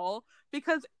my soul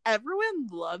because everyone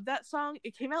loved that song.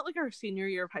 It came out like our senior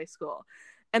year of high school,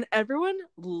 and everyone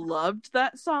loved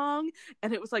that song,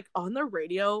 and it was like on the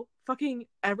radio fucking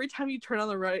every time you turn on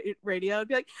the radio it'd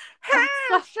be like, "Hey,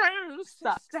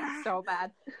 sucks so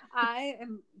bad." I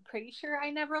am pretty sure I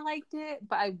never liked it,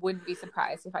 but I wouldn't be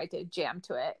surprised if I did jam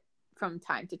to it from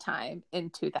time to time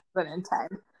in 2010.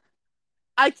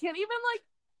 I can't even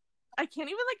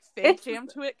fake jam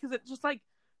to it because it just like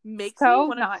makes me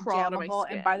want to crawl out of my skin.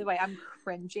 And by the way, I'm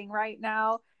cringing right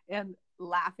now and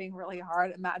laughing really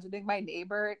hard, imagining my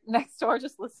neighbor next door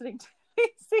just listening to me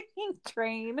singing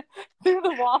Train through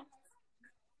the wall.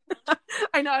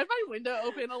 I know, I have my window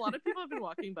open. A lot of people have been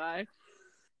walking by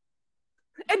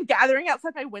and gathering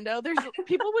outside my window. There's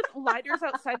people with lighters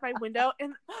outside my window,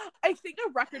 and I think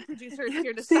a record producer is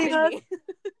here to sign me.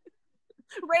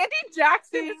 Randy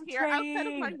Jackson is here outside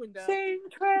of my window.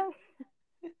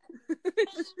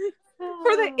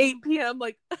 For the 8 p.m.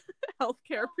 like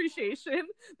healthcare appreciation,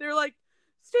 they're like,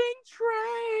 "Sing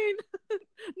Train."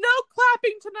 No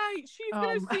clapping tonight. She's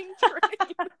gonna sing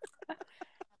Train.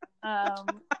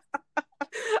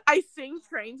 I sing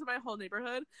Train to my whole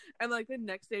neighborhood, and like the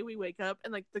next day we wake up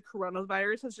and like the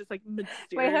coronavirus has just like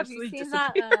mysteriously Wait, have you seen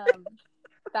that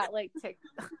like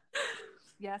TikTok?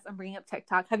 Yes, I'm bringing up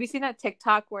TikTok. Have you seen that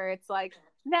TikTok where it's like,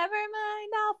 "Never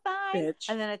mind, I'll find," Bitch.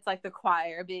 And then it's like the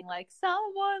choir being like,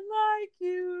 "Someone like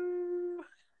you."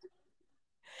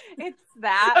 It's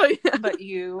that, but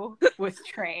you with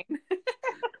Train.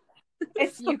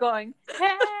 It's you going,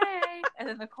 "Hey," and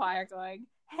then the choir going,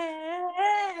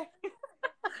 "Hey."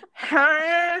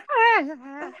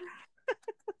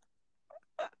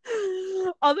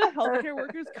 All the healthcare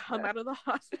workers come out of the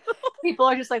hospital. People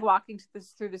are just like walking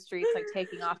through the streets, like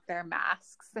taking off their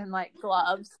masks and like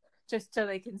gloves just so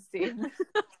they can sing.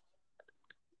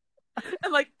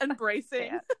 And like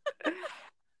embracing.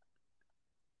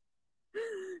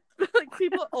 Like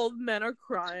people, old men are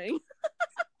crying.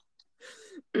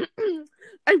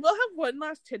 I will have one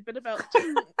last tidbit about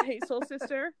Hey Soul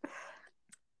Sister.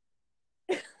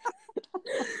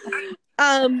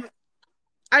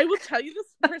 I will tell you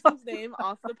this person's name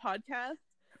off the podcast,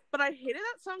 but I hated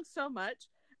that song so much.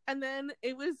 And then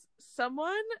it was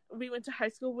someone we went to high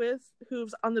school with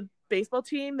who's on the baseball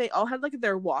team. They all had like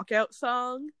their walkout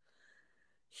song.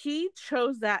 He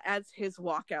chose that as his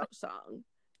walkout song,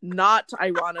 not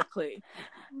ironically.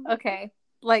 Okay,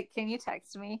 like, can you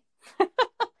text me?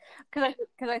 Because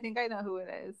I think I know who it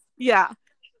is. Yeah.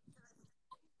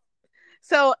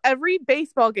 So every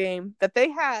baseball game that they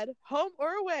had, home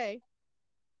or away,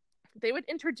 they would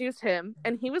introduce him,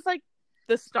 and he was like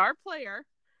the star player.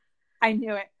 I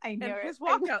knew it. And his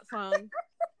walkout song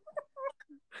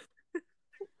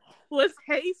was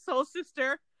 "Hey Soul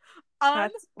Sister,"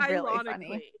 That's unironically. really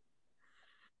funny.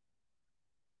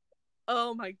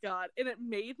 Oh my god! And it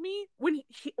made me, when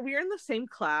we were in the same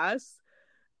class,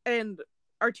 and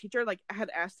our teacher like had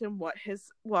asked him what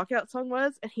his walkout song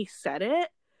was, and he said it,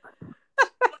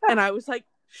 and I was like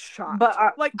shocked. But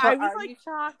I was like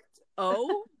shocked.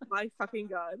 Oh my fucking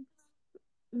god!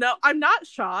 No, I'm not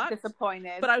shocked.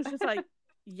 Disappointed. But I was just like,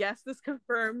 yes, this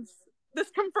confirms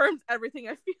everything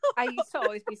I feel. I used to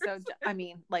always be so, I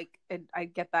mean, like, I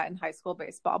get that in high school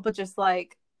baseball, but just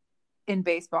like in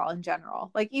baseball in general,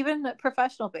 like even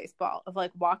professional baseball, of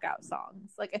like walkout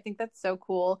songs. Like, I think that's so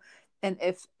cool. And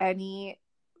if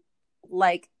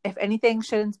anything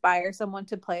should inspire someone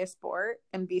to play a sport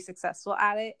and be successful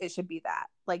at it, it should be that.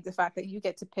 Like the fact that you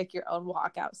get to pick your own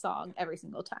walkout song every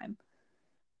single time.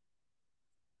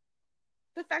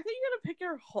 the fact that you're gonna pick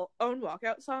your own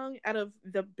walkout song out of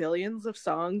the billions of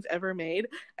songs ever made,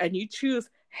 and you choose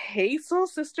 "Hey Soul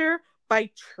Sister" by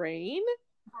Train,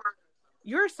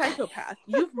 you're a psychopath.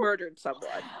 You've murdered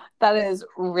someone. That is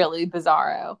really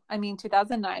bizarro. I mean,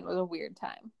 2009 was a weird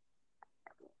time.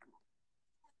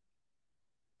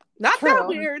 Not True. That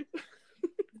weird.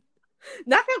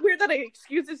 Not that weird that it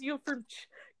excuses you from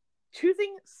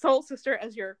choosing Soul Sister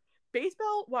as your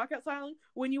baseball walkout song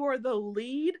when you are the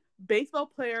lead baseball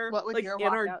player like in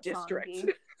our district.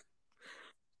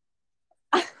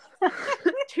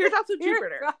 Teardrops of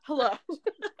Jupiter. Hello.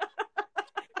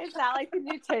 Is that like the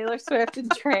new Taylor Swift and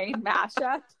Train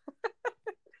mashup?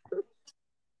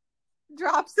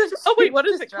 Drops of Oh wait, what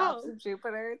is it called? Drops of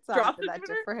Jupiter. It's not even that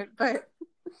different, but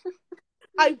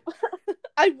I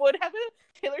would have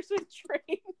a Taylor Swift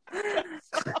Train.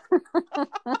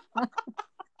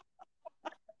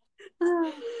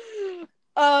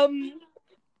 I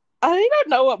don't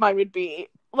know what mine would be.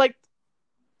 Like,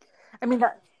 I mean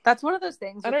that's one of those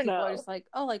things where people know. are just like,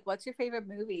 oh, like, what's your favorite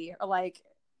movie? Or like,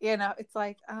 you know, it's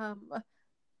like,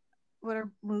 what are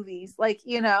movies? Like,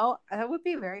 you know, that would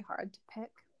be very hard to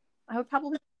pick. I would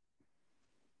probably.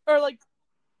 Or like,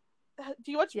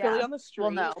 do you watch Billy on the Street?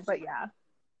 Well, no, but yeah.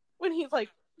 When he's like,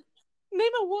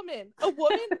 name a woman, any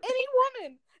woman,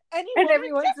 and woman,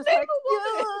 everyone's just name like, a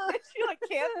woman. Yeah. She like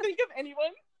can't think of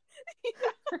anyone.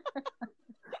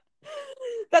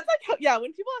 That's like how, yeah,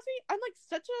 when people ask me, I'm like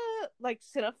such a like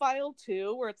cinephile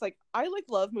too, where it's like I like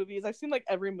love movies. I've seen like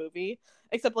every movie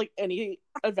except like any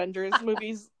Avengers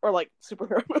movies or like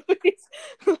superhero movies.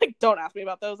 Like, don't ask me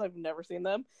about those. I've never seen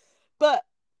them. But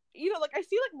you know, like I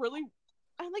see like really,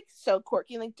 I'm like so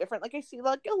quirky and like different. Like I see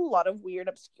like a lot of weird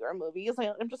obscure movies. Like,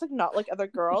 I'm just like not like other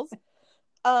girls.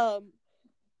 But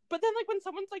then like when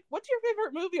someone's like, "What's your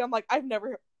favorite movie?" I'm like, I've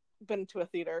never been to a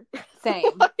theater. Same.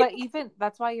 Like, but even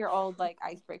that's why your old like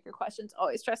icebreaker questions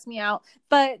always stress me out.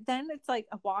 But then it's like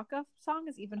a walk-up song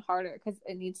is even harder because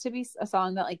it needs to be a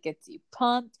song that like gets you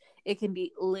pumped. It can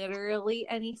be literally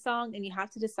any song, and you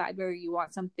have to decide whether you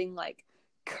want something like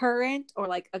current or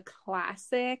like a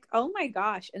classic. Oh my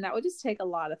gosh. And that would just take a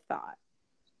lot of thought.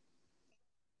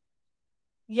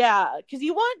 Yeah, because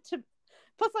you want to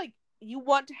plus like you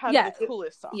want to have the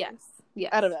coolest song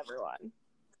out of everyone.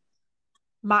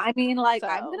 I mean, like, so,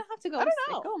 I'm gonna have to go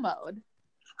sicko mode.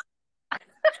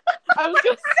 I was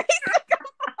gonna say sicko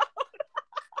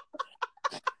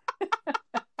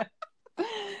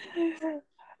mode.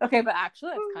 Okay, but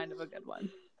actually that's kind of a good one.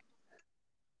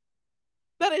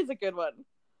 That is a good one.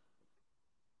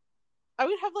 I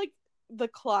would have like The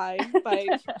Climb by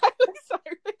Cyrus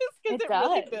because it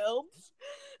really builds.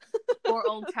 Or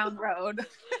Old Town Road.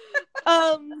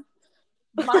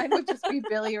 Mine would just be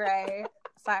Billy Ray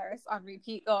Cyrus on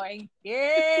repeat going,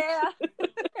 yeah.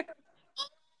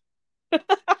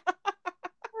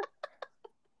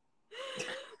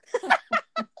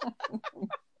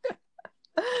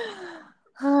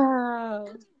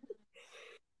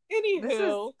 Anywho, this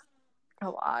is a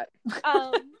lot.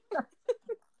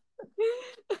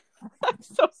 I'm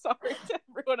so sorry to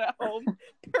everyone at home,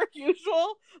 per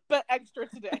usual, but extra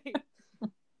today.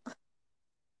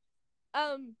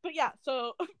 But yeah,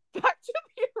 so back to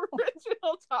the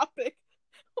original topic,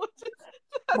 which is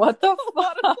what the fuck? A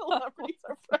lot of celebrities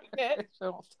are pregnant.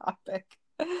 Original topic.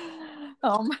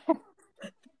 Oh my.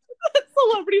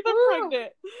 Celebrities are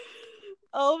pregnant.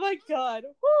 Oh my god.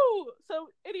 Woo! So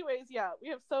anyways, yeah, we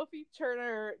have Sophie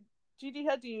Turner, Gigi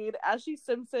Hadid, Ashley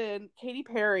Simpson, Katy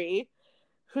Perry,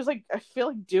 who's like, I feel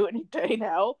like due any day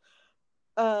now.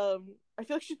 I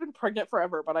feel like she's been pregnant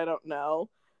forever, but I don't know.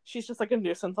 She's just like a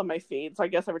nuisance on my feed, so I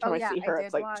guess every time I see her,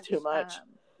 it's like too much.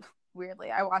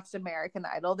 Weirdly, I watched American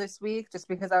Idol this week just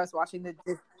because I was watching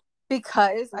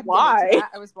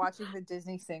I was watching the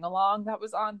Disney sing along that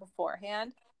was on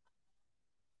beforehand.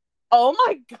 Oh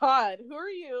my god, who are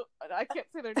you? I can't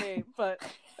say their name, but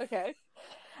okay.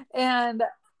 And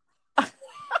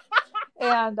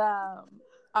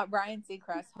Ryan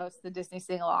Seacrest hosts the Disney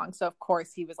sing along, so of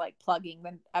course he was like plugging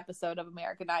the episode of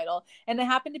American Idol, and it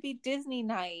happened to be Disney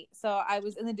night, so I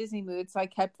was in the Disney mood, so I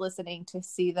kept listening to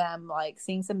see them like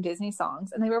sing some Disney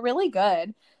songs, and they were really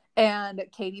good. And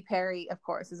Katy Perry, of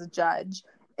course, is a judge.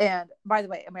 And by the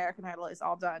way, American Idol is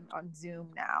all done on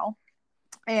Zoom now,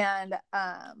 and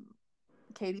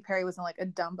Katy Perry was in like a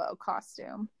Dumbo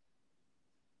costume,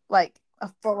 like a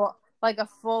full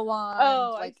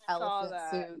on like elephant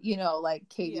suit, you know, like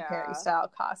Katy Perry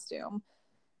style costume.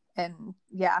 And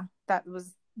yeah, that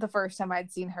was the first time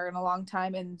I'd seen her in a long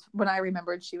time, and when I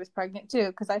remembered she was pregnant too,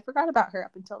 because I forgot about her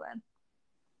up until then.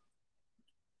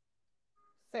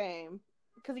 Same.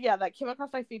 because yeah, that came across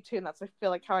my feed too, and that's I feel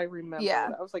like how I remembered. Yeah.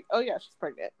 I was like, oh yeah, she's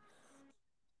pregnant.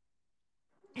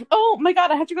 Oh my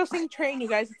god, I have to go sing Train, you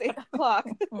guys. It's 8:00.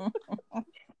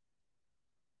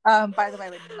 By the way, I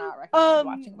would not recommend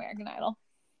watching American Idol.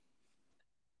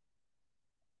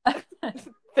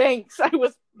 Thanks. I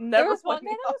was never. There was one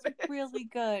guy that was really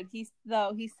good. He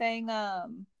sang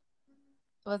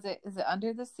is it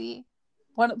Under the Sea?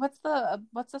 What's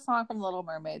the song from Little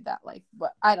Mermaid that like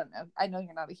what I don't know. I know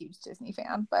you're not a huge Disney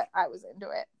fan, but I was into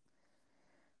it.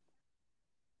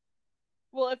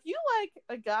 Well, if you like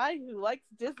a guy who likes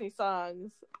Disney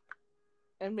songs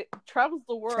and travels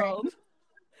the world, Train.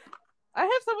 I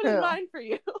have someone in mind for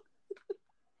you.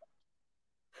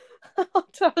 I'll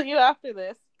tell you after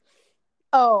this.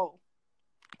 Oh.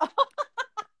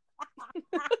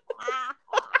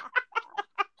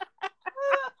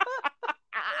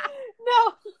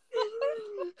 No.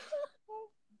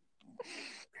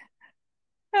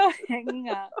 No, hanging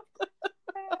up.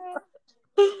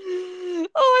 Oh,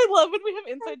 I love when we have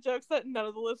inside jokes that none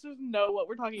of the listeners know what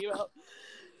we're talking about.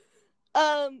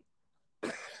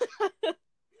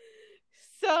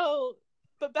 So,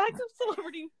 but back to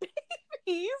celebrity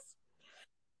babies.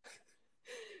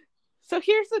 So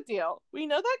here's the deal. We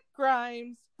know that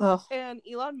Grimes and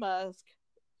Elon Musk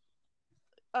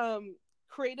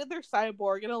created their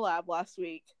cyborg in a lab last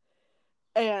week.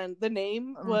 And the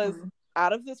name was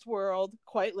out of this world,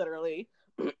 quite literally.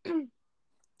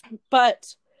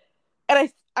 But, and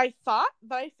I thought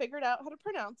that I figured out how to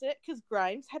pronounce it because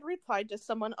Grimes had replied to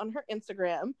someone on her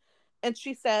Instagram, and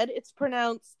she said it's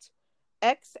pronounced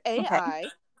XAI. Okay.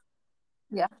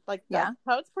 Yeah. Like that's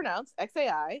how it's pronounced,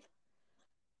 XAI.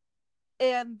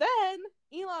 And then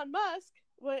Elon Musk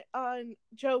went on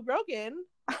Joe Rogan,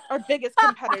 our biggest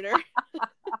competitor,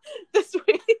 this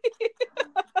week.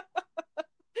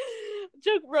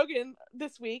 Joe Rogan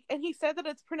this week, and he said that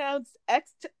it's pronounced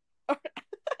ecstasy.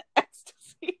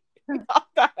 Not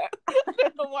that. I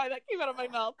don't know why that came out of my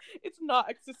mouth. It's not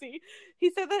ecstasy. He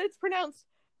said that it's pronounced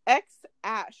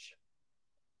X-Ash.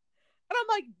 And I'm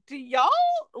like, do y'all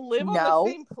live on the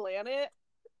same planet?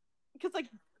 Because, like,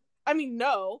 I mean,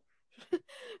 no.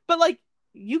 But, like,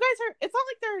 you guys are, it's not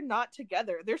like they're not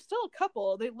together. They're still a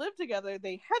couple. They live together.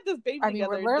 They had this baby together.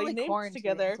 We're literally they named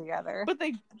together.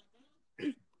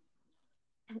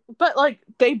 But like,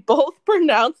 they both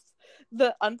pronounce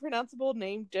the unpronounceable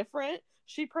name different.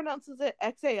 She pronounces it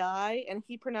XAI, and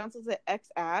he pronounces it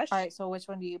X-Ash. All right, so which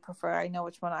one do you prefer? I know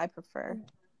which one I prefer.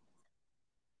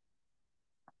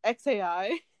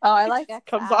 XAI. Oh, I like X-Ash.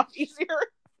 Comes off easier.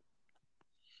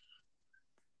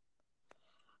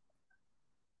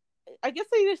 I guess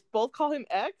they just both call him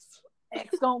X.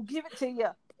 X gonna give it to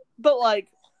you. But like,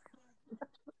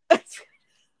 that's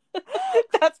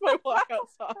my walkout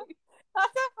song.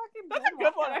 That's a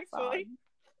good one, actually.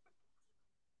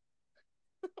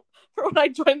 For when I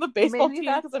join the baseball team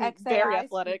because I'm very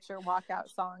athletic. Future walkout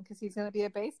song because he's going to be a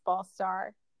baseball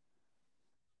star.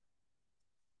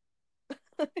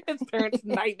 His parents'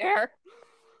 nightmare.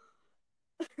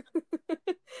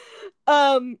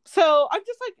 So I'm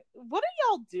just like, what are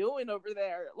y'all doing over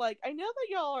there? Like, I know that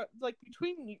y'all are like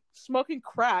between smoking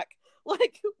crack.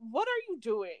 Like, what are you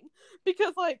doing?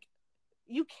 Because like,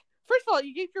 first of all,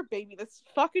 you gave your baby this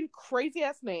fucking crazy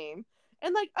ass name,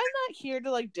 and like, I'm not here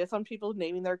to like diss on people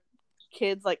naming their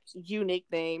kids like unique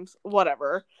names,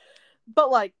 whatever. But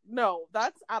like, no,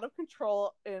 that's out of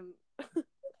control and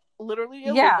literally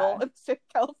illegal in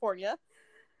California.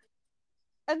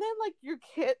 And then like your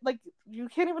kid, like you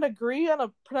can't even agree on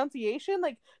a pronunciation.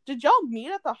 Like, did y'all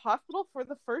meet at the hospital for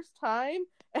the first time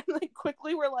and like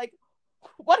quickly were like,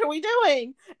 what are we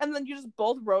doing? And then you just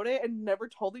both wrote it and never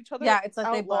told each other. Yeah, it's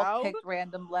like they loud. both picked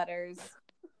random letters,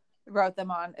 wrote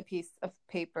them on a piece of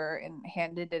paper, and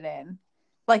handed it in.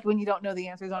 Like when you don't know the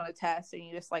answers on a test and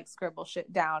you just like scribble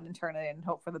shit down and turn it in and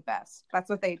hope for the best. That's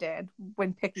what they did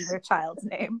when picking their child's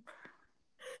name.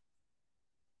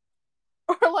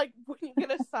 Or like when you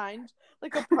get assigned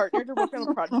like a partner to work on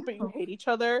a project but you hate each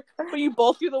other, but you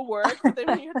both do the work, but then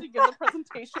when you have to give the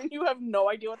presentation you have no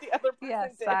idea what the other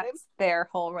person did. That's their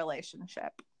whole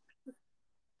relationship.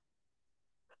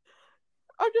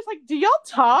 I'm just like, do y'all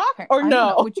talk or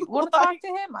no? Would you want to talk to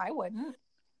him? I wouldn't.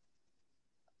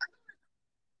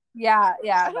 Yeah,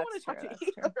 I don't want to talk to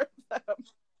either of them.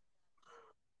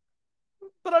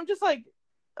 But I'm just like,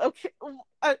 okay,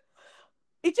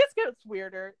 it just gets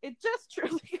weirder. It just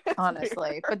truly gets honestly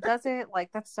weirder. But does it, like,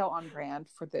 that's so on brand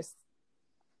for this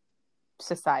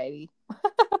society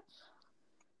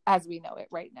as we know it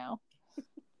right now.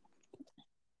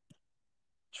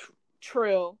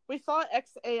 True. We thought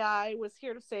XAI was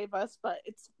here to save us, but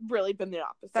it's really been the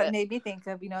opposite. That made me think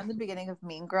of, in the beginning of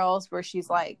Mean Girls where she's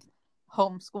like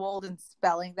homeschooled and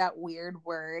spelling that weird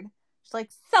word. She's like,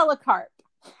 Celicarp.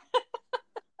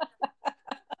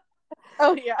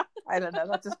 Oh, yeah. I don't know.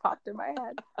 That just popped in my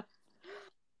head.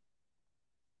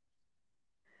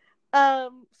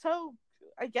 So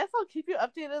I guess I'll keep you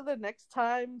updated the next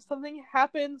time something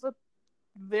happens with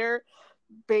their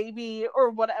baby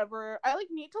or whatever. I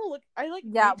need to look.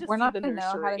 Yeah, need to we're see not the gonna know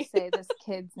how to nursery. say this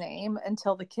kid's name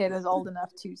until the kid is old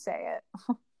enough to say it.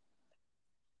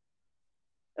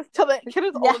 Until the kid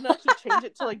is old enough to change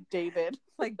it to like David.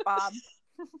 Like Bob.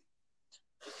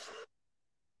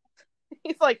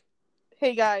 He's like,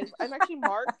 hey guys, I'm actually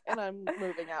Mark and I'm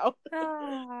moving out.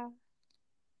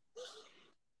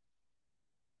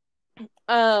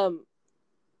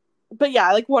 But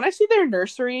yeah, like when I see their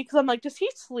nursery, because I'm like, does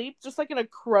he sleep just like in a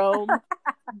chrome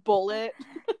bullet?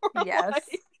 Yes.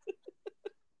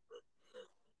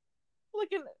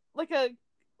 like a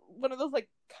one of those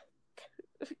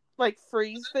like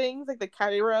freeze things, like the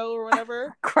Cairo or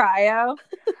whatever. Cryo.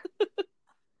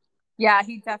 Yeah,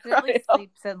 he definitely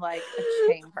sleeps in like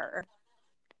a chamber.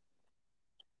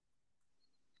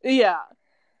 Yeah.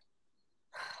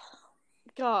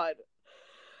 God.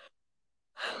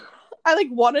 I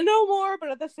want to know more, but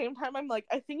at the same time I'm like,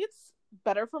 I think it's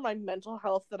better for my mental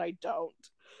health that I don't.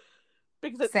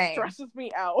 Because it stresses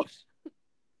me out.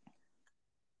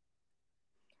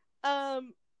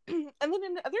 And then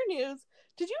in other news,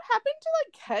 did you happen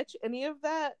to catch any of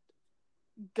that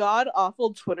god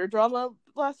awful Twitter drama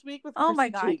last week with Chrissy my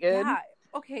God, Teigen? Yeah.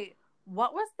 Okay,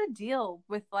 what was the deal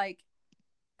with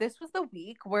this was the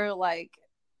week where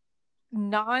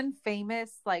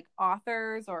non-famous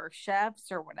authors or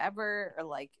chefs or whatever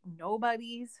or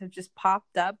nobodies have just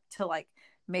popped up to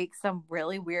make some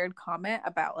really weird comment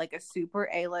about a super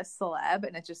A-list celeb,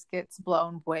 and it just gets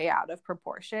blown way out of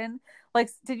proportion.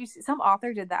 Did you see some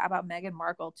author did that about Meghan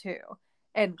Markle too?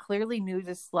 And clearly news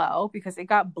is slow because it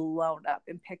got blown up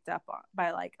and picked up on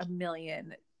by a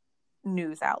million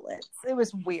news outlets. It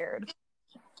was weird.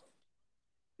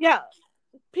 Yeah.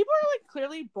 People are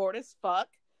clearly bored as fuck.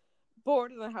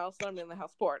 Bored in the house, I'm in the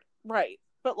house bored. Right.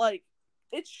 But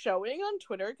it's showing on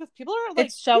Twitter because people are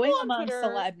it's showing among Twitter,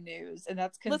 celeb news, and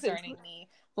that's concerning me.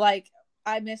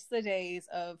 I miss the days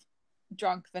of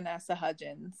drunk Vanessa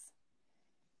Hudgens.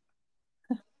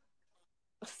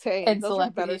 Same. And those were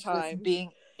better celebrities times. Just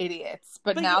being idiots.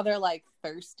 But now they're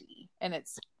thirsty, and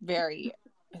it's very,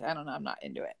 I don't know, I'm not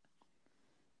into it.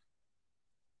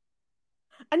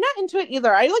 I'm not into it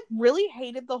either. I really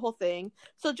hated the whole thing.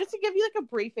 So just to give you a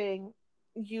briefing,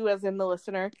 you as in the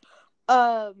listener,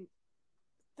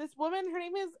 this woman, her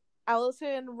name is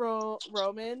Allison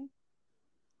Roman.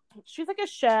 She's a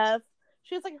chef.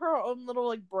 She has her own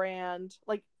little brand,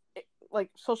 like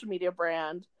social media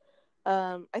brand.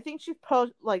 I think she's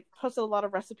posted a lot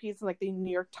of recipes in the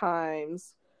New York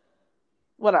Times.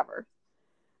 Whatever.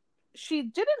 She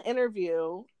did an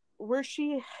interview where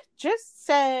she just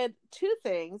said two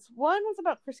things. One was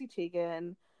about Chrissy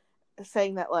Teigen,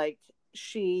 saying that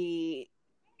she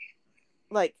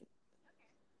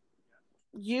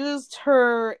used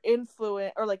her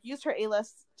influence or used her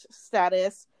A-list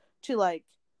status to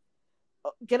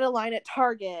get a line at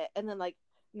Target, and then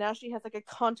now she has a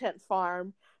content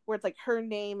farm where it's her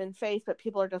name and face, but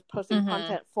people are just posting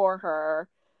content for her.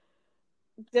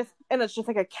 And it's just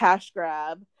a cash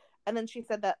grab. And then she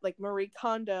said that Marie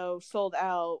Kondo sold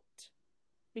out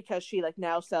because she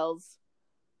now sells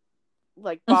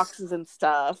boxes and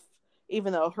stuff,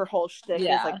 even though her whole shtick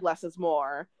is less is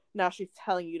more. Now she's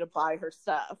telling you to buy her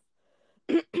stuff.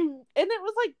 And it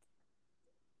was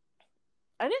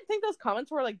I didn't think those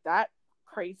comments were that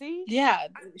crazy. Yeah,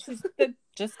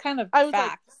 just kind of I was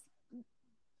facts.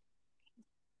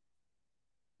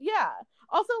 Yeah.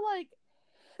 Also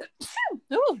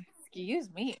oh, excuse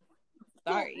me.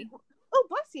 Sorry. Oh,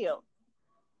 bless you.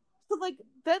 So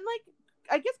then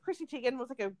I guess Chrissy Teigen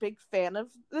was a big fan of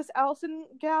this Allison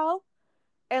gal,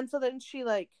 and so then she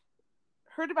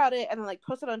heard about it and then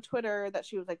posted on Twitter that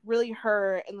she was really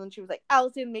hurt, and then she was like,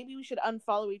 Allison, maybe we should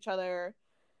unfollow each other.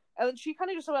 And then she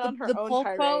kind of just went on her own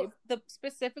tirade. Quote, the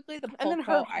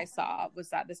quote I saw was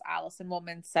that this Allison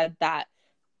woman said that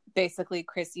basically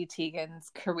Chrissy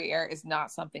Teigen's career is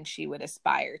not something she would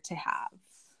aspire to have.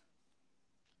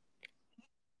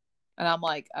 And I'm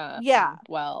like, yeah,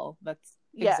 well, that's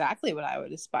exactly what I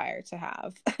would aspire to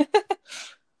have.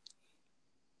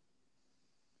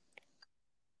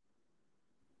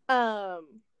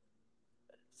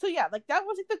 So yeah, that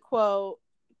was the quote.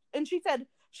 And she said,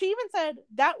 She even said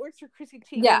that works for Chrissy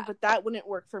Teigen, Yeah. but that wouldn't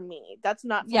work for me. That's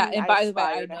not something Yeah, and by the way, I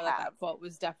aspire to know have. that quote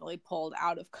was definitely pulled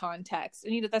out of context.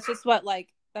 And that's just what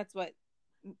that's what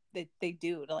they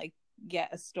do to like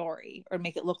get a story or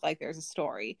make it look like there's a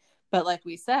story. But like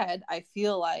we said, I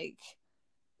feel like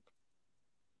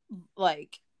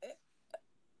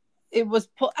it was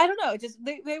I don't know, just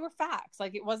they were facts.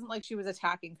 Like it wasn't like she was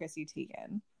attacking Chrissy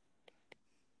Teigen.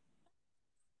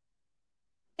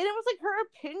 And it was like her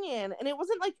opinion, and it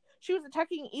wasn't like she was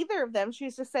attacking either of them. She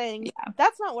was just saying,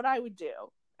 that's not what I would do.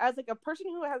 As like a person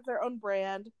who has their own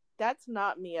brand, that's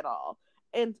not me at all.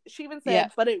 And she even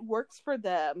said, but it works for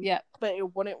them, but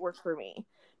it wouldn't work for me.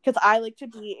 Because I like to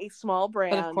be a small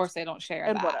brand. But of course they don't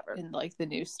share that in like the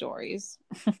news stories.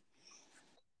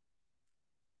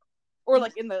 Or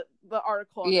like in the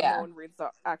article, and no one reads the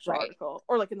actual article.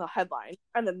 Or like in the headline,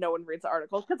 and then no one reads the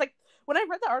article. Because like when I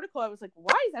read the article, I was like,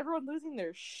 why is everyone losing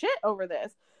their shit over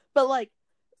this? But like,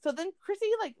 so then Chrissy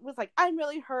like was like, I'm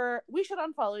really hurt. We should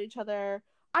unfollow each other.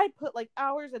 I put like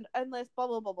hours and endless blah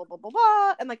blah blah blah blah blah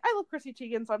blah. And like I love Chrissy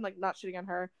Teigen, so I'm like not shitting on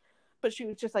her. But she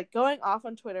was just like going off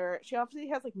on Twitter. She obviously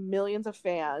has like millions of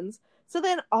fans. So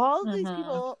then all of these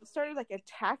people started like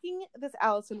attacking this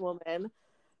Allison woman,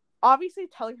 obviously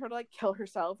telling her to like kill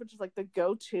herself, which is like the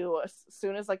go-to as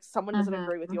soon as like someone doesn't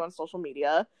agree with you on social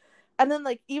media. And then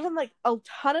like even like a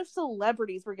ton of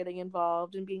celebrities were getting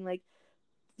involved and being like,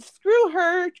 screw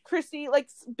her, Chrissy. Like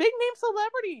big name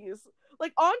celebrities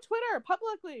like on Twitter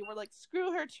publicly were like,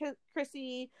 screw her,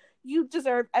 Chrissy, you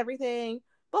deserve everything,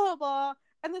 blah blah blah.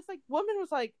 And this like woman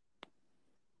was like,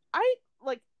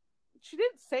 she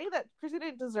didn't say that Chrissy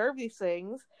didn't deserve these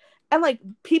things. And like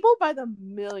people by the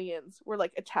millions were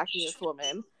like attacking this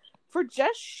woman for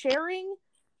just sharing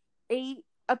a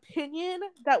opinion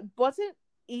that wasn't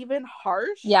even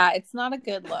harsh. Yeah, it's not a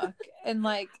good look. And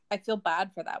like I feel bad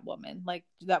for that woman. Like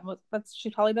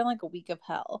she's probably been like a week of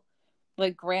hell.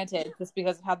 Like granted, just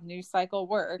because of how the news cycle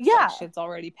works, like shit's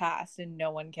already passed and no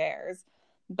one cares.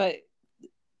 But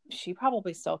she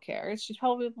probably still cares. She's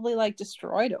probably like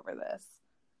destroyed over this.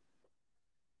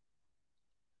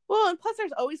 Well, and plus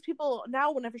there's always people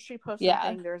now, whenever she posts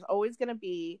something, there's always going to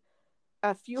be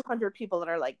a few hundred people that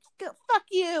are like, fuck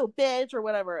you, bitch, or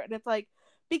whatever. And it's like,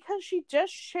 because she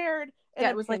just shared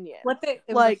an opinion.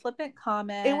 It was a flippant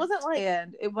comment. It wasn't like,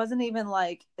 and it wasn't even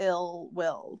like ill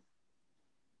will.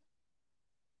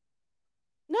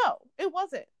 No, it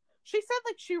wasn't. She said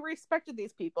like she respected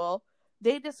these people.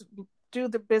 They just do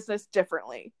the business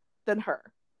differently than her.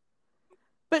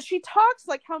 But she talks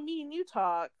like how me and you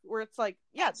talk, where it's like,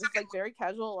 yeah, it's like very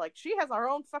casual. Like she has our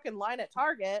own fucking line at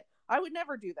Target. I would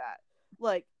never do that.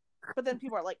 Like, but then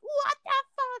people are like, what the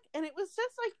fuck? And it was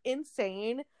just like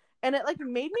insane. And it like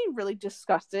made me really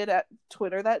disgusted at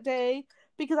Twitter that day,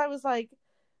 because I was like,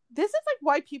 this is like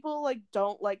why people like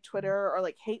don't like Twitter or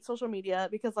like hate social media,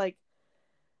 because like,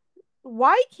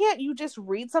 why can't you just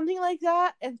read something like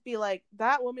that and be like,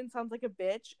 that woman sounds like a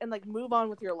bitch, and like move on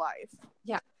with your life?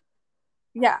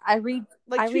 Yeah, I read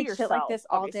yourself, shit like this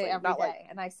all day, every day. Like...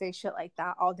 And I say shit like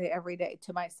that all day, every day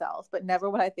to myself, but never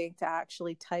would I think to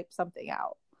actually type something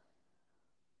out.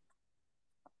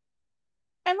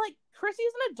 And like,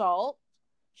 Chrissy's an adult.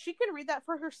 She can read that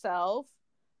for herself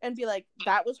and be like,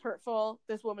 that was hurtful.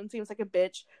 This woman seems like a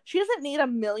bitch. She doesn't need a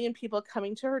million people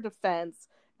coming to her defense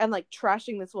and like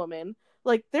trashing this woman.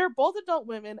 Like, they're both adult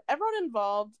women. Everyone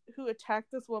involved who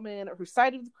attacked this woman or who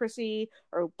sided with Chrissy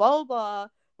or blah, blah, blah,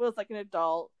 was like an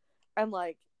adult. And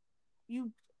like,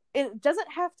 it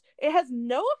doesn't have to, it has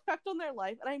no effect on their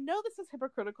life. And I know this is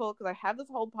hypocritical because I have this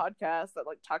whole podcast that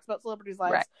like talks about celebrities'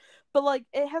 lives, right, but like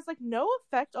it has like no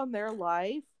effect on their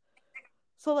life.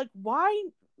 So like, why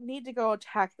need to go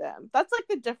attack them? That's like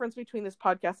the difference between this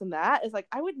podcast and that, is like,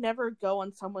 I would never go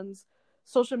on someone's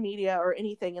social media or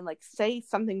anything and like say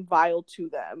something vile to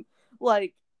them.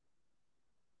 Like,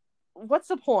 what's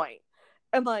the point?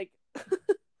 And like,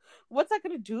 what's that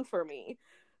gonna do for me?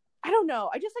 I don't know.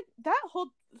 I just like, that whole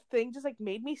thing just like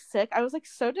made me sick. I was like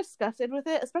so disgusted with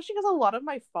it, especially because a lot of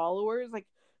my followers, like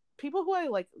people who I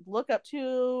like look up to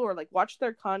or like watch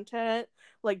their content,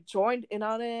 like joined in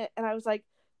on it. And I was like,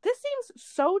 this seems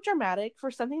so dramatic for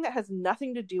something that has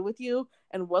nothing to do with you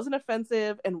and wasn't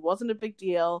offensive and wasn't a big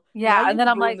deal. Yeah, and then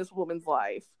I'm like, this woman's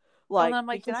life, like, I'm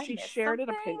like, because she shared an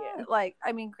opinion. Like,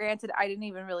 I mean, granted, I didn't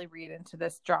even really read into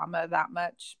this drama that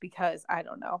much because I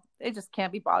don't know, it just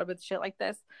can't be bothered with shit like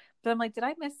this. But I'm like, did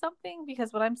I miss something?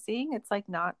 Because what I'm seeing, it's like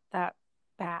not that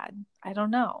bad. I don't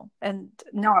know, and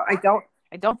no, I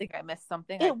don't think I missed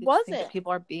something. It wasn't. Think that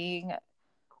people are being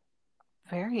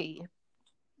very.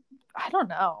 I don't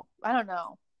know.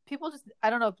 People just, I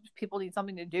don't know if people need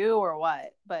something to do or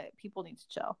what, but people need to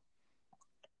chill.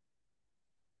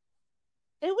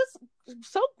 it was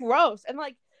so gross. And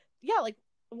like, yeah, like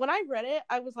when I read it,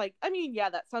 I was like, I mean, yeah,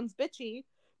 that sounds bitchy.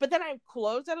 But then I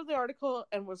closed out of the article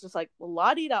and was just like,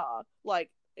 la di da. Like,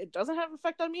 it doesn't have an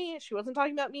effect on me. She wasn't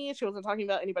talking about me. She wasn't talking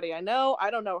about anybody I know. I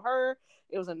don't know her.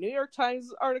 It was a New York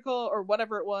Times article or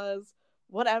whatever it was.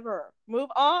 Whatever. Move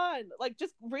on. Like,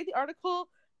 just read the article,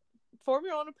 form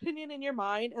your own opinion in your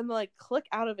mind, and like click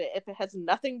out of it if it has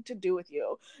nothing to do with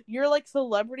you. Your like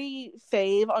celebrity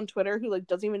fave on Twitter who like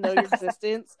doesn't even know your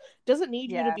existence doesn't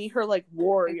need you to be her like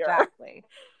warrior. Exactly.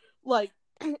 Like,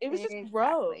 it was just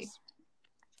gross.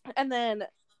 And then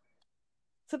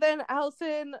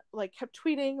Allison like kept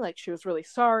tweeting like she was really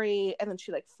sorry, and then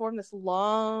she like formed this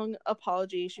long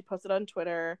apology she posted on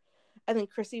Twitter, and then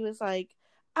Chrissy was like,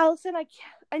 Allison,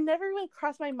 I never even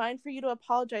crossed my mind for you to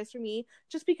apologize for me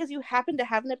just because you happen to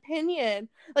have an opinion.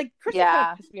 Like, Chrissy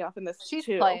kind of pissed me off in this She's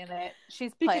too. playing it.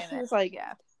 She's playing she it. Was like,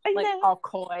 yeah, like all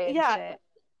coy and shit.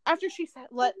 After she said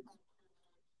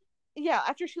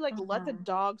after she like let the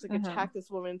dogs like attack this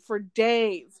woman for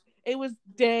days. It was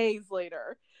days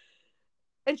later.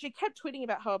 And she kept tweeting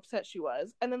about how upset she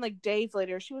was. And then like days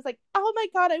later, she was like, oh my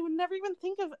God, I would never even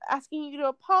think of asking you to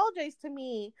apologize to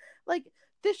me. Like,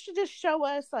 this should just show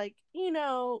us, like, you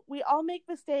know, we all make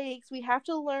mistakes. We have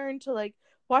to learn to like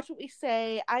watch what we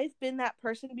say. I've been that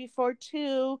person before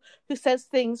too, who says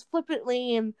things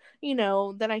flippantly, and, you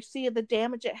know, then I see the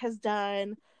damage it has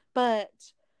done. But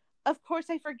of course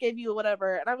I forgive you,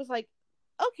 whatever. And I was like,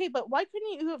 okay, but why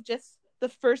couldn't you have just the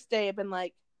first day been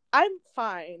like, I'm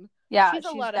fine. Yeah, she's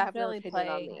definitely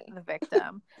playing the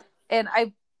victim. And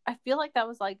I feel like that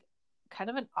was like kind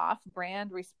of an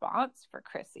off-brand response for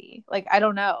Chrissy. Like, I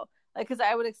don't know. Like, because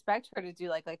I would expect her to do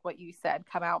like what you said,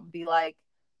 come out and be like,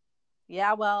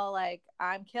 yeah, well, like,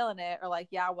 I'm killing it. Or like,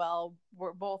 yeah, well,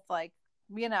 we're both like,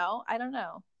 you know, I don't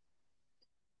know.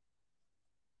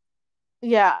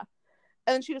 Yeah.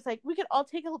 And then she was like, we could all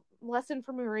take a lesson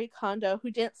from Marie Kondo, who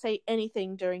didn't say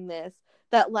anything during this.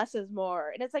 That less is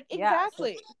more. And it's like,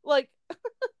 exactly. Yeah. Like,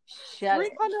 Marie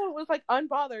Kondo was like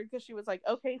unbothered because she was like,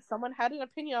 okay, someone had an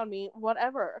opinion on me,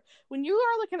 whatever. When you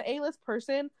are like an A-list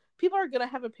person, people are gonna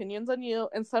have opinions on you,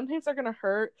 and sometimes they're gonna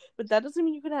hurt, but that doesn't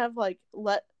mean you can have like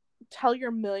tell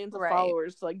your millions of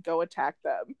followers to like go attack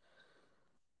them.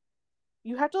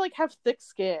 You have to like have thick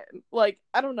skin. Like,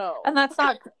 I don't know. And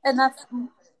also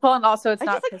it's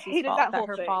not Chrissy's fault that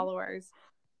her followers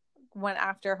went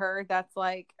after her. That's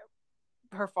like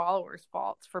her followers'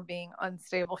 faults for being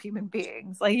unstable human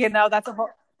beings. Like, you know, that's a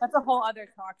whole other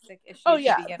toxic issue. Oh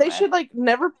yeah, they should like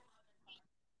never.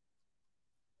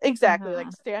 Exactly,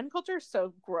 like stan culture is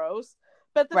so gross.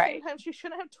 But at the same time, she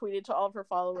shouldn't have tweeted to all of her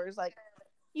followers like,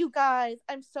 "You guys,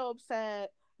 I'm so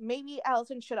upset. Maybe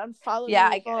Allison should unfollow me."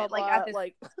 I get it. Like,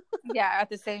 at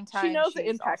the same time, she knows the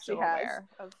impact she has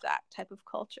of that type of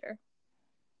culture.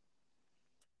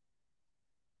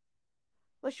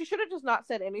 Like, she should have just not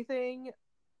said anything.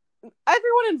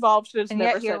 Everyone involved should have just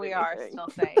never said anything. And yet here we are still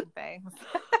saying things.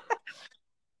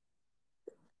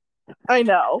 I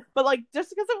know. But, like,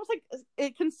 just because it was, like,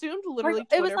 it consumed literally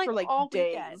Twitter for, like,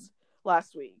 days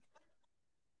last week.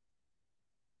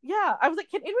 Yeah. I was like,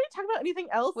 can anybody talk about anything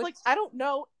else? Like, I don't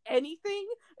know anything.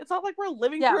 It's not like we're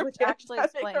living through which actually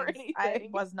explains I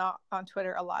was not on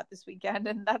Twitter a lot this weekend,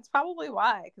 and that's probably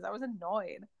why, because I was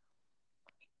annoyed.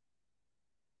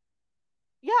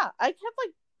 Yeah, I kept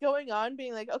like going on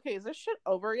being like, okay, is this shit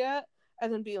over yet?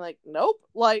 And then being like, nope,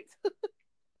 like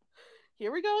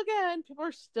here we go again. People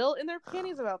are still in their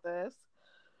panties about this.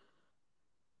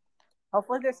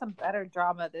 Hopefully there's some better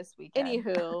drama this weekend.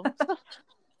 Anywho.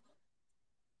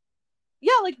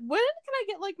 Yeah, like, when can I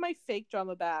get like my fake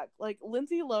drama back? Like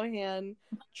Lindsay Lohan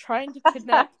trying to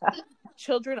kidnap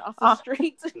children off the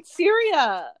streets in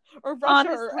Syria or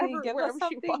Russia. Honestly, or give us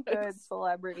something good,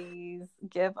 celebrities.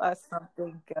 Give us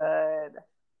something good.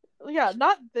 Yeah,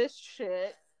 not this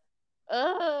shit.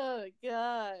 Oh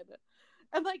God.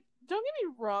 And like, don't get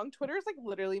me wrong, Twitter is like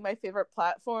literally my favorite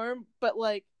platform, but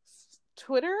like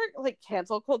Twitter, like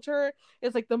cancel culture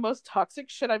is like the most toxic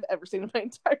shit I've ever seen in my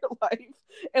entire life.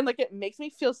 And like, it makes me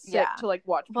feel sick to like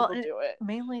watch people do it.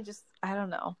 Mainly just, I don't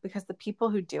know, because the people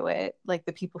who do it, like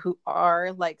the people who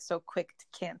are like so quick to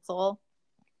cancel,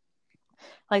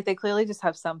 like they clearly just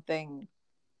have something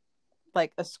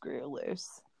like a screw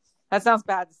loose. That sounds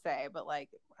bad to say, but like,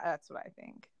 that's what I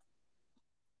think.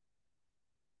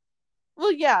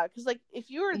 Well, yeah, because like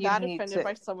if you are that offended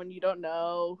by someone you don't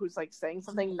know who's like saying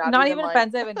something not even like,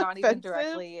 offensive and not even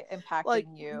directly impacting like,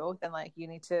 you, then like you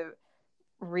need to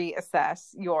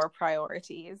reassess your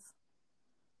priorities.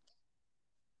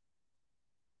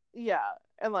 Yeah,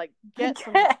 and like get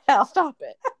some help. Stop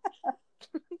it.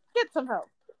 Get some help.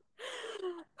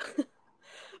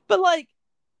 But like,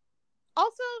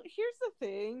 also, here's the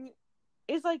thing,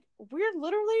 is like, we're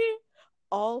literally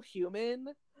all human.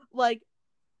 Like,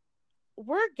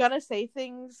 we're gonna say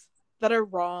things that are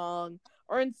wrong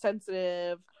or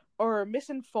insensitive or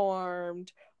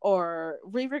misinformed or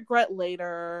we regret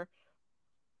later.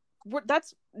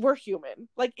 We're human.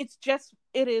 Like, it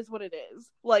is what it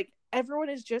is. Like, everyone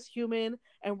is just human,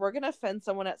 and we're gonna offend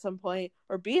someone at some point,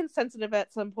 or be insensitive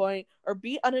at some point, or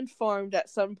be uninformed at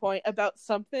some point about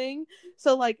something.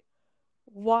 So like,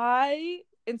 why,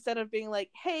 instead of being like,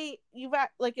 hey,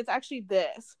 like, it's actually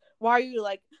this, why are you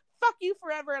like, fuck you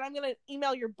forever and I'm gonna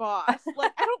email your boss?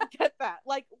 Like, I don't get that.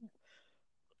 Like,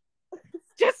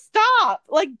 just stop.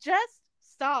 Like, just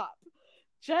stop.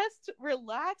 Just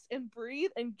relax and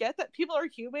breathe and get that people are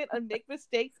human and make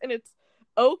mistakes, and it's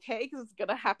okay because it's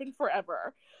gonna happen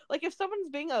forever. Like, if someone's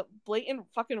being a blatant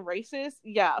fucking racist,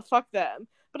 yeah, fuck them.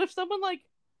 But if someone like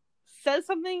says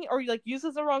something or like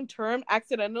uses the wrong term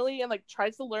accidentally and like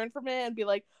tries to learn from it and be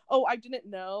like, oh, I didn't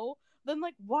know, then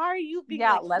like, why are you being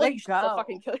like, let well, it you should go. still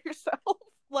fucking kill yourself?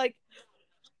 Like,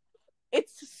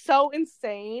 it's so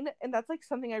insane. And that's like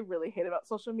something I really hate about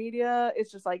social media.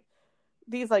 It's just like,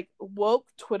 these like woke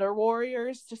Twitter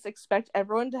warriors just expect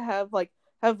everyone to have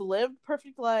lived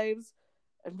perfect lives,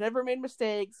 have never made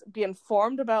mistakes, be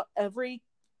informed about every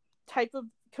type of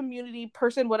community,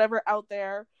 person, whatever out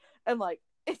there. And like,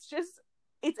 it's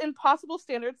impossible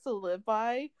standards to live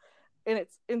by, and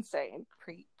it's insane.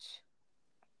 Preach.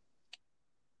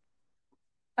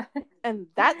 And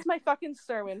that's my fucking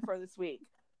sermon for this week.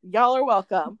 Y'all are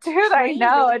welcome. Dude, I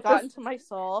know. Really it got just into my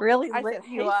soul. really I lit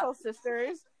said, you hey, up. soul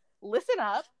sisters, listen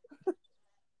up.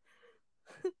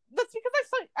 That's because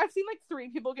I've seen like 3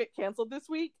 people get canceled this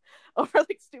week over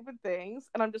like stupid things,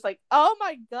 and I'm just like, oh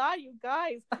my god, you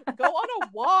guys, go on a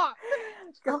walk.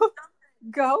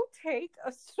 Go take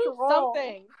a stroll.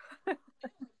 Something.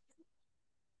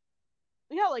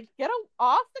 Yeah, like, get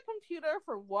off the computer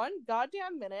for 1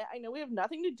 goddamn minute. I know we have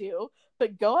nothing to do,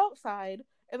 but go outside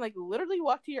and like literally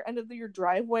walk to your end of your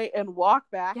driveway and walk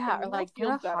back. Yeah, and or like feel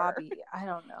get a better. hobby. I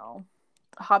don't know.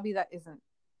 A hobby that isn't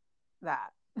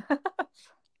that.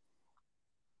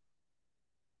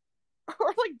 Or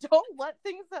like, don't let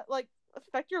things that like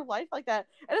affect your life like that.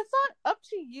 And it's not up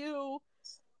to you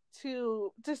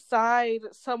to decide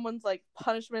someone's like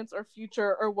punishments or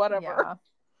future or whatever. Yeah.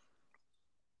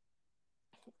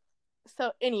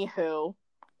 So anywho,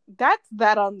 that's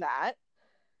that on that.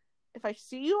 If I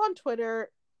see you on Twitter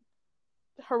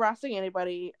harassing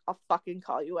anybody, I'll fucking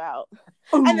call you out.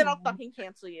 Ooh. And then I'll fucking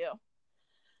cancel you.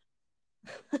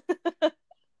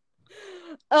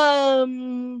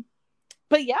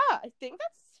 But yeah, I think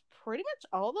that's pretty much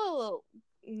all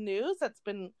the news that's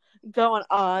been going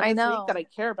on this week that I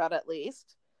care about, at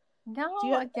least. No,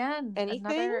 again,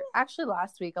 anything? Actually,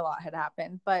 last week a lot had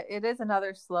happened, but it is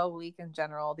another slow week in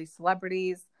general. These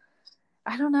celebrities,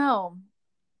 I don't know.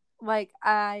 Like,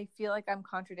 I feel like I'm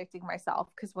contradicting myself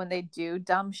because when they do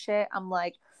dumb shit, I'm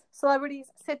like, celebrities,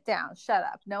 sit down, shut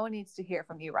up. No one needs to hear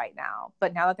from you right now.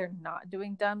 But now that they're not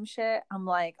doing dumb shit, I'm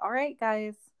like, all right,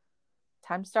 guys,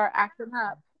 time to start acting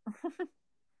up.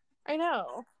 I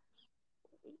know.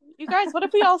 You guys, what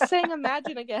if we all sang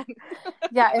Imagine again?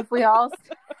 Yeah, if we all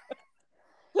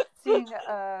sing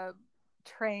a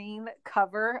Train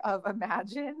cover of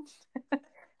Imagine,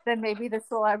 then maybe the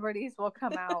celebrities will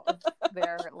come out of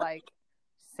their like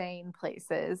sane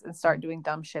places and start doing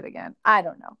dumb shit again. I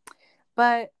don't know.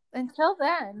 But until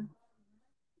then,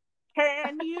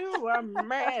 can you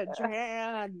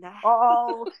imagine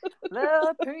all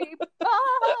the people?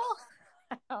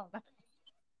 I don't know.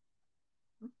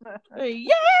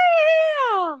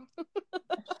 Yeah.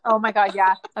 Oh my god,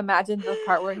 yeah. Imagine the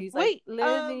part where he's like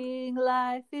living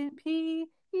life in peace.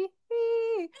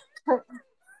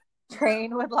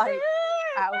 Train would like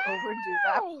out overdo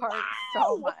that part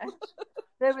so much.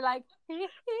 They were like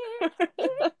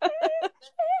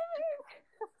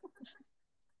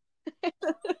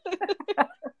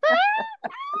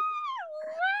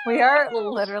we are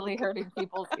literally hurting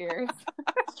people's ears.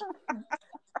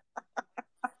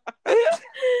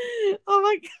 Oh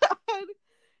my god.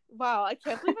 Wow, I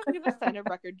can't believe I'm gonna sign a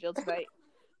record deal tonight.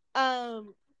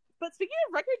 But speaking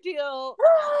of record deal,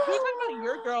 can we talk about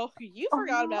your girl who you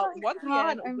forgot about once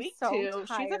again? I'm week so 2.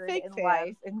 She's a fake fan.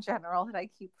 Life in general that I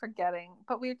keep forgetting.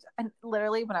 But and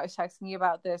literally when I was texting you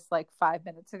about this like 5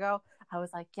 minutes ago, I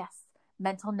was like, yes,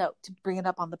 mental note to bring it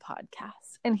up on the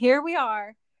podcast. And here we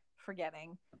are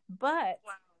forgetting. But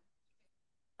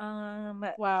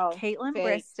wow. Caitlin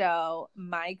Bristowe,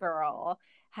 my girl,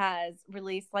 has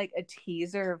released like a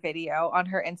teaser video on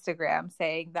her Instagram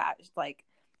saying that like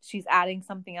she's adding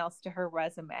something else to her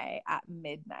resume at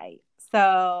midnight.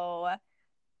 So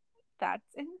that's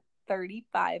in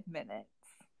 35 minutes.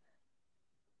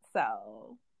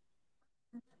 So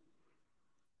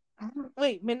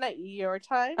wait, midnight your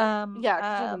time? Yeah,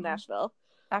 because she's in Nashville.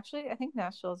 Actually, I think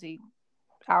Nashville's an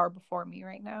hour before me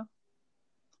right now.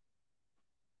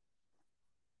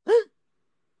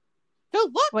 Go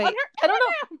look. Wait, on her I don't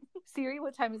know. Siri,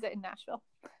 what time is it in Nashville?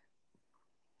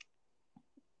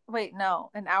 Wait, no.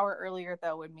 An hour earlier,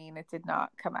 though, would mean it did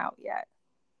not come out yet.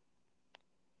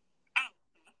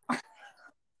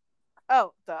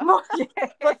 Oh, duh.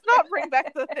 Let's not bring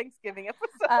back the Thanksgiving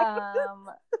episode.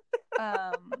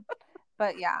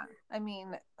 But yeah, I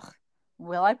mean,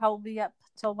 will I probably be up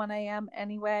till 1 a.m.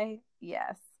 anyway?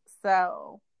 Yes.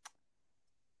 So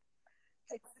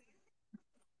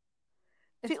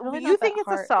it's really you think it's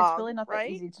hard. A song? It's really not right?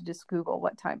 that easy to just Google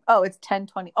what time. Oh, it's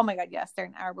 10:20. Oh my god, yes, they're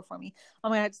an hour before me. Oh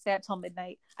my god, I have to stay up till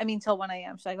midnight. I mean, till 1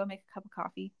 a.m. Should I go make a cup of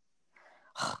coffee?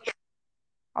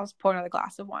 I'll just pour another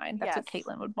glass of wine. That's what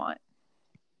Caitlin would want.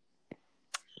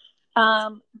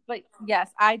 But yes,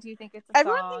 I do think it's a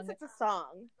Everyone song. Everyone thinks it's a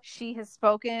song. She has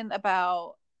spoken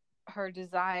about her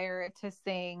desire to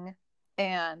sing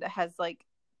and has like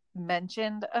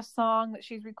mentioned a song that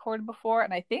she's recorded before,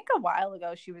 and I think a while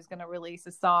ago she was going to release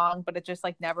a song, but it just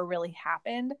like never really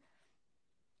happened.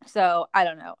 So I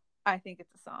don't know. I think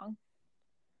it's a song.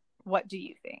 What do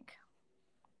you think?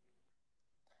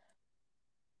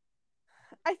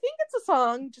 I think it's a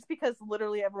song just because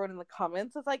literally everyone in the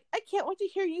comments is like, I can't wait to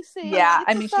hear you sing. Yeah,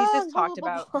 I mean, she's just talked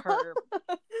about her,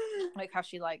 like how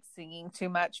she likes singing too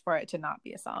much for it to not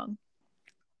be a song.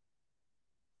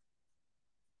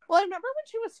 Well, I remember when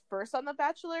she was first on The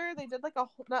Bachelor, they did like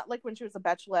not like when she was a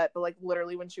bachelorette, but like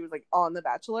literally when she was like on The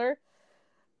Bachelor.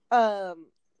 I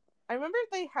remember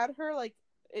they had her like,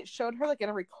 it showed her like in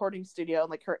a recording studio and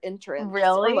like her entrance.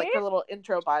 Really? Or like her little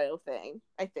intro bio thing,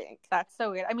 I think. That's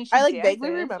so weird. I mean, I like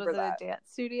vaguely remember was that. It a dance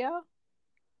studio?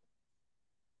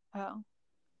 Oh.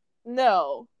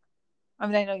 No. I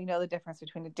mean, I know you know the difference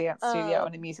between a dance studio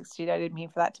and a music studio. I didn't mean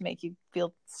for that to make you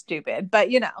feel stupid, but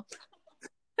you know.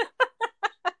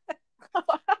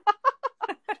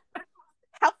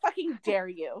 How fucking dare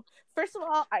you? First of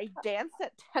all, I danced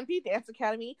at Tempe Dance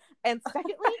Academy, and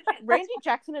secondly, Randy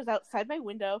Jackson is outside my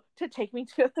window to take me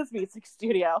to his music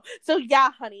studio. So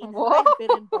yeah, honey, I've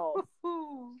been in both.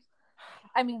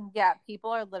 I mean, yeah,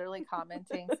 people are literally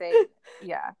commenting saying,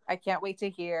 yeah, I can't wait to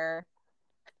hear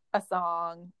a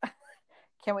song.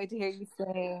 Can't wait to hear you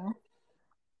sing.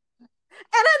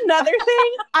 And another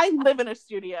thing, I live in a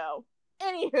studio.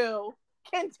 Anywho,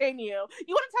 continue.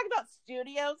 You want to talk about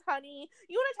studios, honey?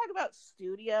 You want to talk about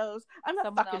studios? I'm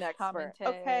a fucking expert.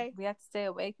 Okay, we have to stay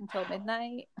awake until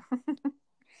midnight.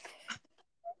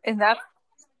 And that's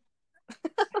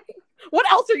what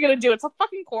else are you gonna do? It's a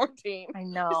fucking quarantine. I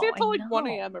know. You stay until like 1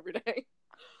 a.m. every day.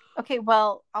 Okay,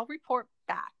 well, I'll report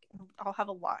back. I'll have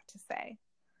a lot to say.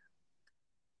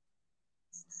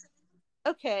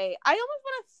 Okay, I almost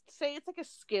want to say it's like a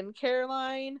skincare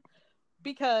line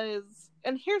because,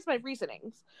 and here's my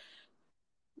reasonings.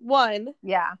 One,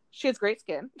 yeah, she has great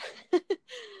skin,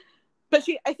 but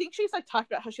I think she's like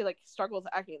talked about how she like struggled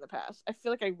with acne in the past. I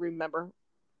feel like I remember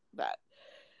that.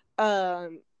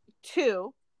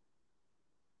 Two,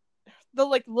 the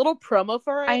like little promo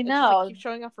for it. I know. She keeps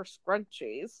showing off her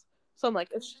scrunchies, so I'm like,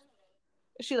 is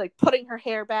she like putting her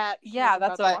hair back? Yeah,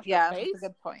 that's what. Yeah, that's a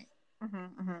good point.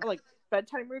 Or, like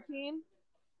bedtime routine.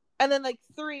 And then like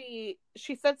 3,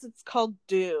 she says it's called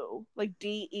Dew, like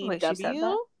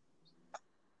DEW.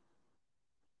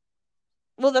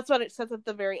 Well, that's what it says at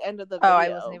the very end of the video. Oh, I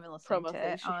wasn't even listening promo to thing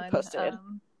it she on, posted.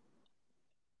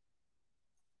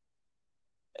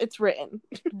 It's written.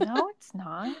 No, it's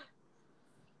not.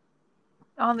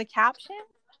 On the caption?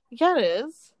 Yeah, it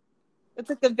is. It's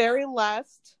like the very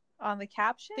last on the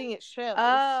caption thing it shows.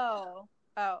 Oh,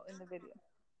 in the video.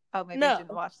 Oh, maybe I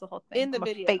didn't watch the whole thing. In the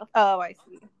video. Oh, I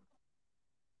see.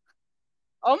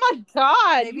 Oh my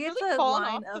god! Maybe you it's really a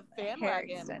line off of the fan hair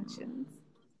wagon. Extensions.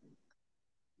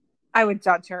 I would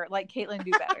judge her. Like, Caitlin,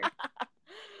 do better.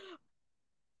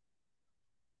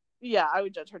 Yeah, I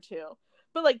would judge her too.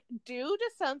 But like, Dew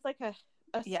just sounds like a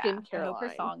skincare I hope line.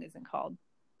 her song isn't called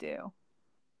Dew.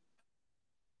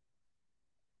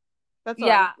 That's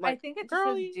I think it just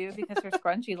says Dew because her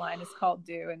scrunchie line is called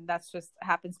Dew, and that's just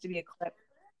happens to be a clip.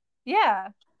 Yeah.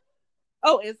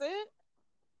 Oh, is it?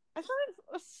 I thought it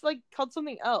was like called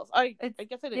something else. I guess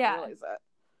I didn't realize that.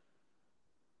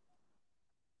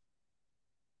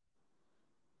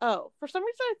 Oh, for some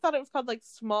reason I thought it was called like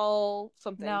Small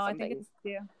something. No, something. I think it's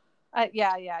Dew.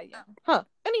 Yeah. Huh.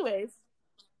 Anyways.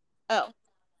 Oh.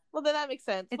 Well, then that makes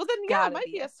sense. It's Well, then yeah, it might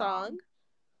be a song.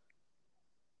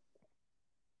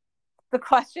 The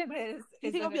question is Do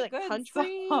you think it'll be like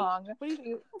country? Song? What do you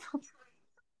think?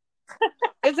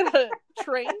 Is it a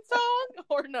train song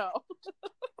or no?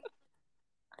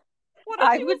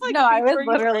 I would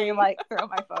literally like throw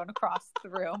my phone across the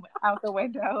room, out the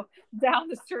window, down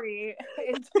the street,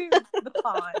 into the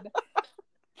pond.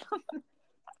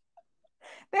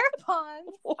 There are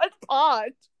ponds. What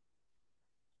pond?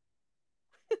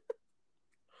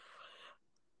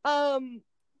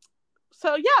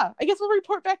 So yeah, I guess we'll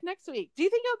report back next week. Do you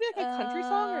think it'll be like a country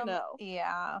song or no?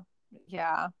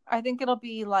 Yeah. I think it'll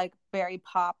be like very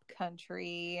pop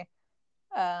country.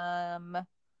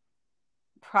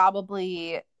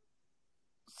 Probably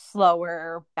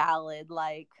slower ballad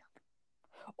or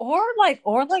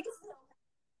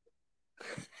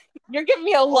you're giving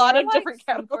me a lot of different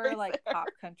categories. Like pop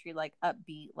country, like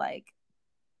upbeat, like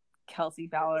Kelsea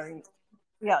Ballerini.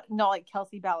 Yeah, no, like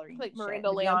Kelsea Ballerini. Like shit. Miranda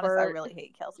To be Lambert. honest, I really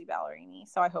hate Kelsea Ballerini,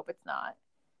 so I hope it's not.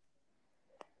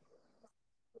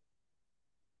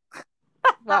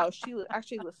 Wow, she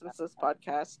actually listens to this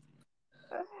podcast.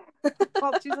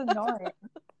 Well, she's annoying.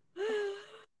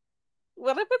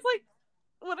 What if it's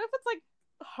like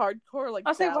hardcore, like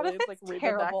I'll say, what if ballads, it's like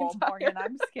terrible, Morgan?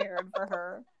 I'm scared for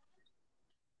her.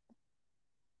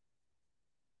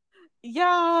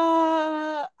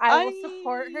 Yeah, I will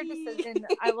support her decision.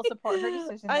 I will support her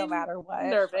decision no matter what.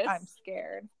 Nervous. I'm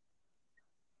scared.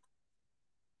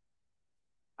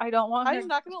 I don't want her. I'm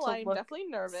not gonna lie. I'm definitely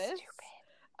nervous. Stupid.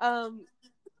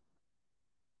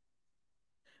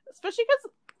 Especially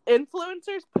because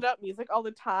influencers put out music all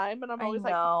the time, and I'm always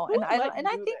like,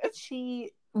 I think that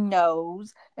she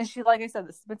knows, and she, like I said,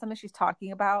 this has been something she's talked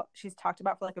about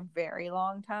for like a very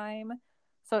long time.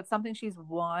 So it's something she's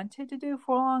wanted to do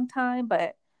for a long time,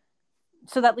 but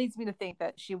so that leads me to think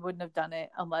that she wouldn't have done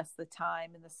it unless the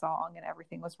time and the song and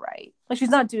everything was right. Like, she's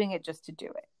not doing it just to do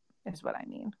it, is what I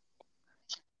mean.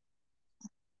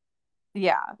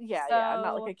 Yeah. Yeah, so, yeah,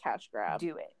 not like a cash grab.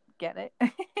 Do it. Get it?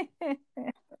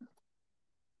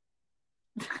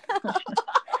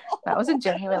 That was a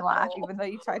genuine laugh, even though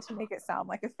you tried to make it sound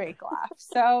like a fake laugh.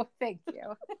 So thank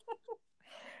you.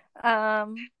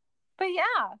 But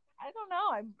yeah, I don't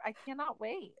know. I cannot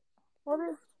wait.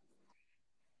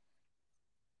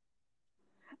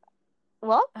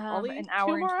 Well, only an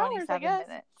hour and 27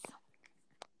 minutes.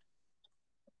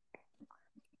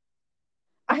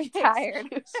 I'm tired.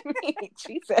 Excuse me.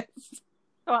 Jesus.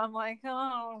 So I'm like,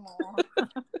 oh.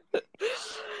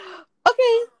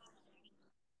 Okay.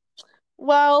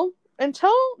 Well,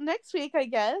 until next week, I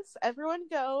guess, everyone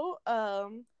go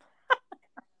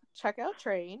check out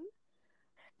Train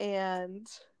and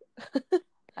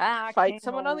fight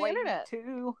someone on the internet.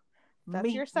 That's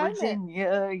your assignment.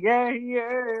 Virginia. Yeah.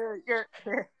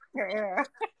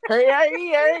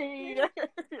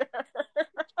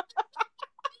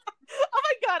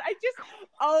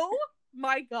 Oh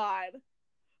my god.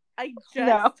 I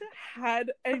just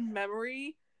had a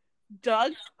memory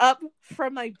dug up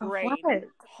from my brain. What?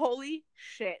 Holy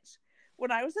shit.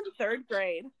 When I was in 3rd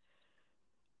grade,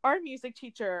 our music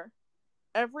teacher,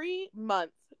 every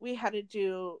month we had to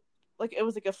do, like, it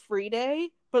was like a free day,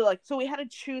 but like, so we had to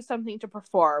choose something to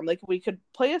perform. Like, we could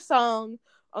play a song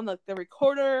on the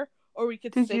recorder, or we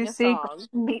could sing a song.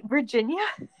 Meet Virginia?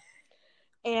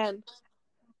 And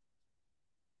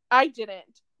I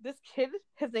didn't. This kid,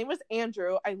 his name was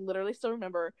Andrew. I literally still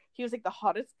remember. He was like the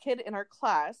hottest kid in our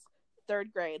class.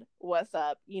 3rd grade. What's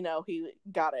up? You know, he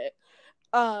got it.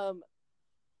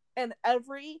 And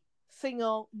every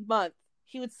single month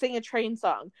he would sing a Train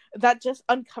song. That just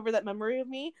uncovered that memory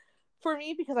for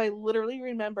me because I literally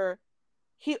remember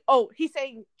he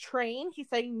sang Train. He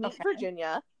sang Meet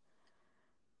Virginia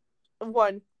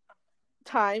one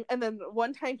time, and then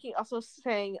one time he also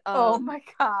sang oh my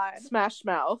god, Smash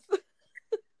Mouth.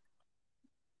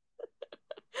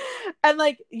 And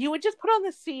like, you would just put on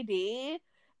the CD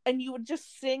and you would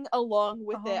just sing along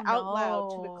with it out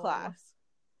loud to the class.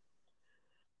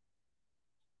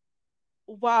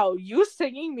 Wow, you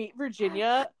singing Meet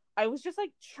Virginia, I was just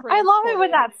like, I love it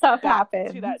when that stuff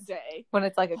happens. To that day. When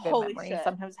it's like a good Holy memory. Shit.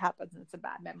 Sometimes it happens and it's a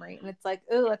bad memory. And it's like,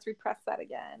 oh, let's repress that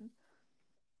again.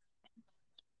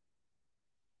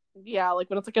 Yeah, like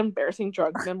when it's like an embarrassing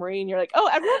drug memory and you're like, oh,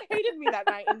 everyone hated me that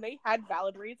night and they had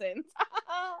valid reasons.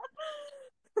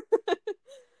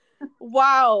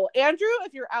 Wow, Andrew,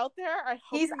 if you're out there, I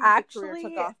hope he's your actually career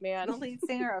took off, man. The lead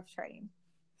singer of Train.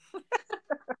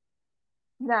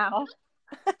 Now.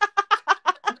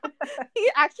 He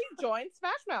actually joined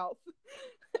Smash Mouth.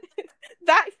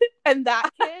 that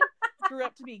kid grew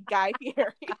up to be Guy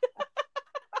Fieri.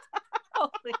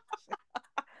 Holy shit.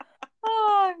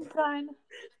 Oh, I'm I'm done.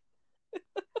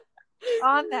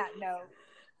 On that note.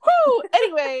 Whew!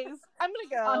 Anyways, I'm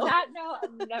gonna go. On that note,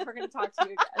 I'm never gonna talk to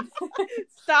you again.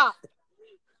 Stop.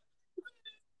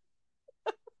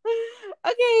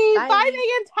 Okay, Bye. bye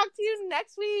Megan. Talk to you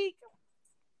next week.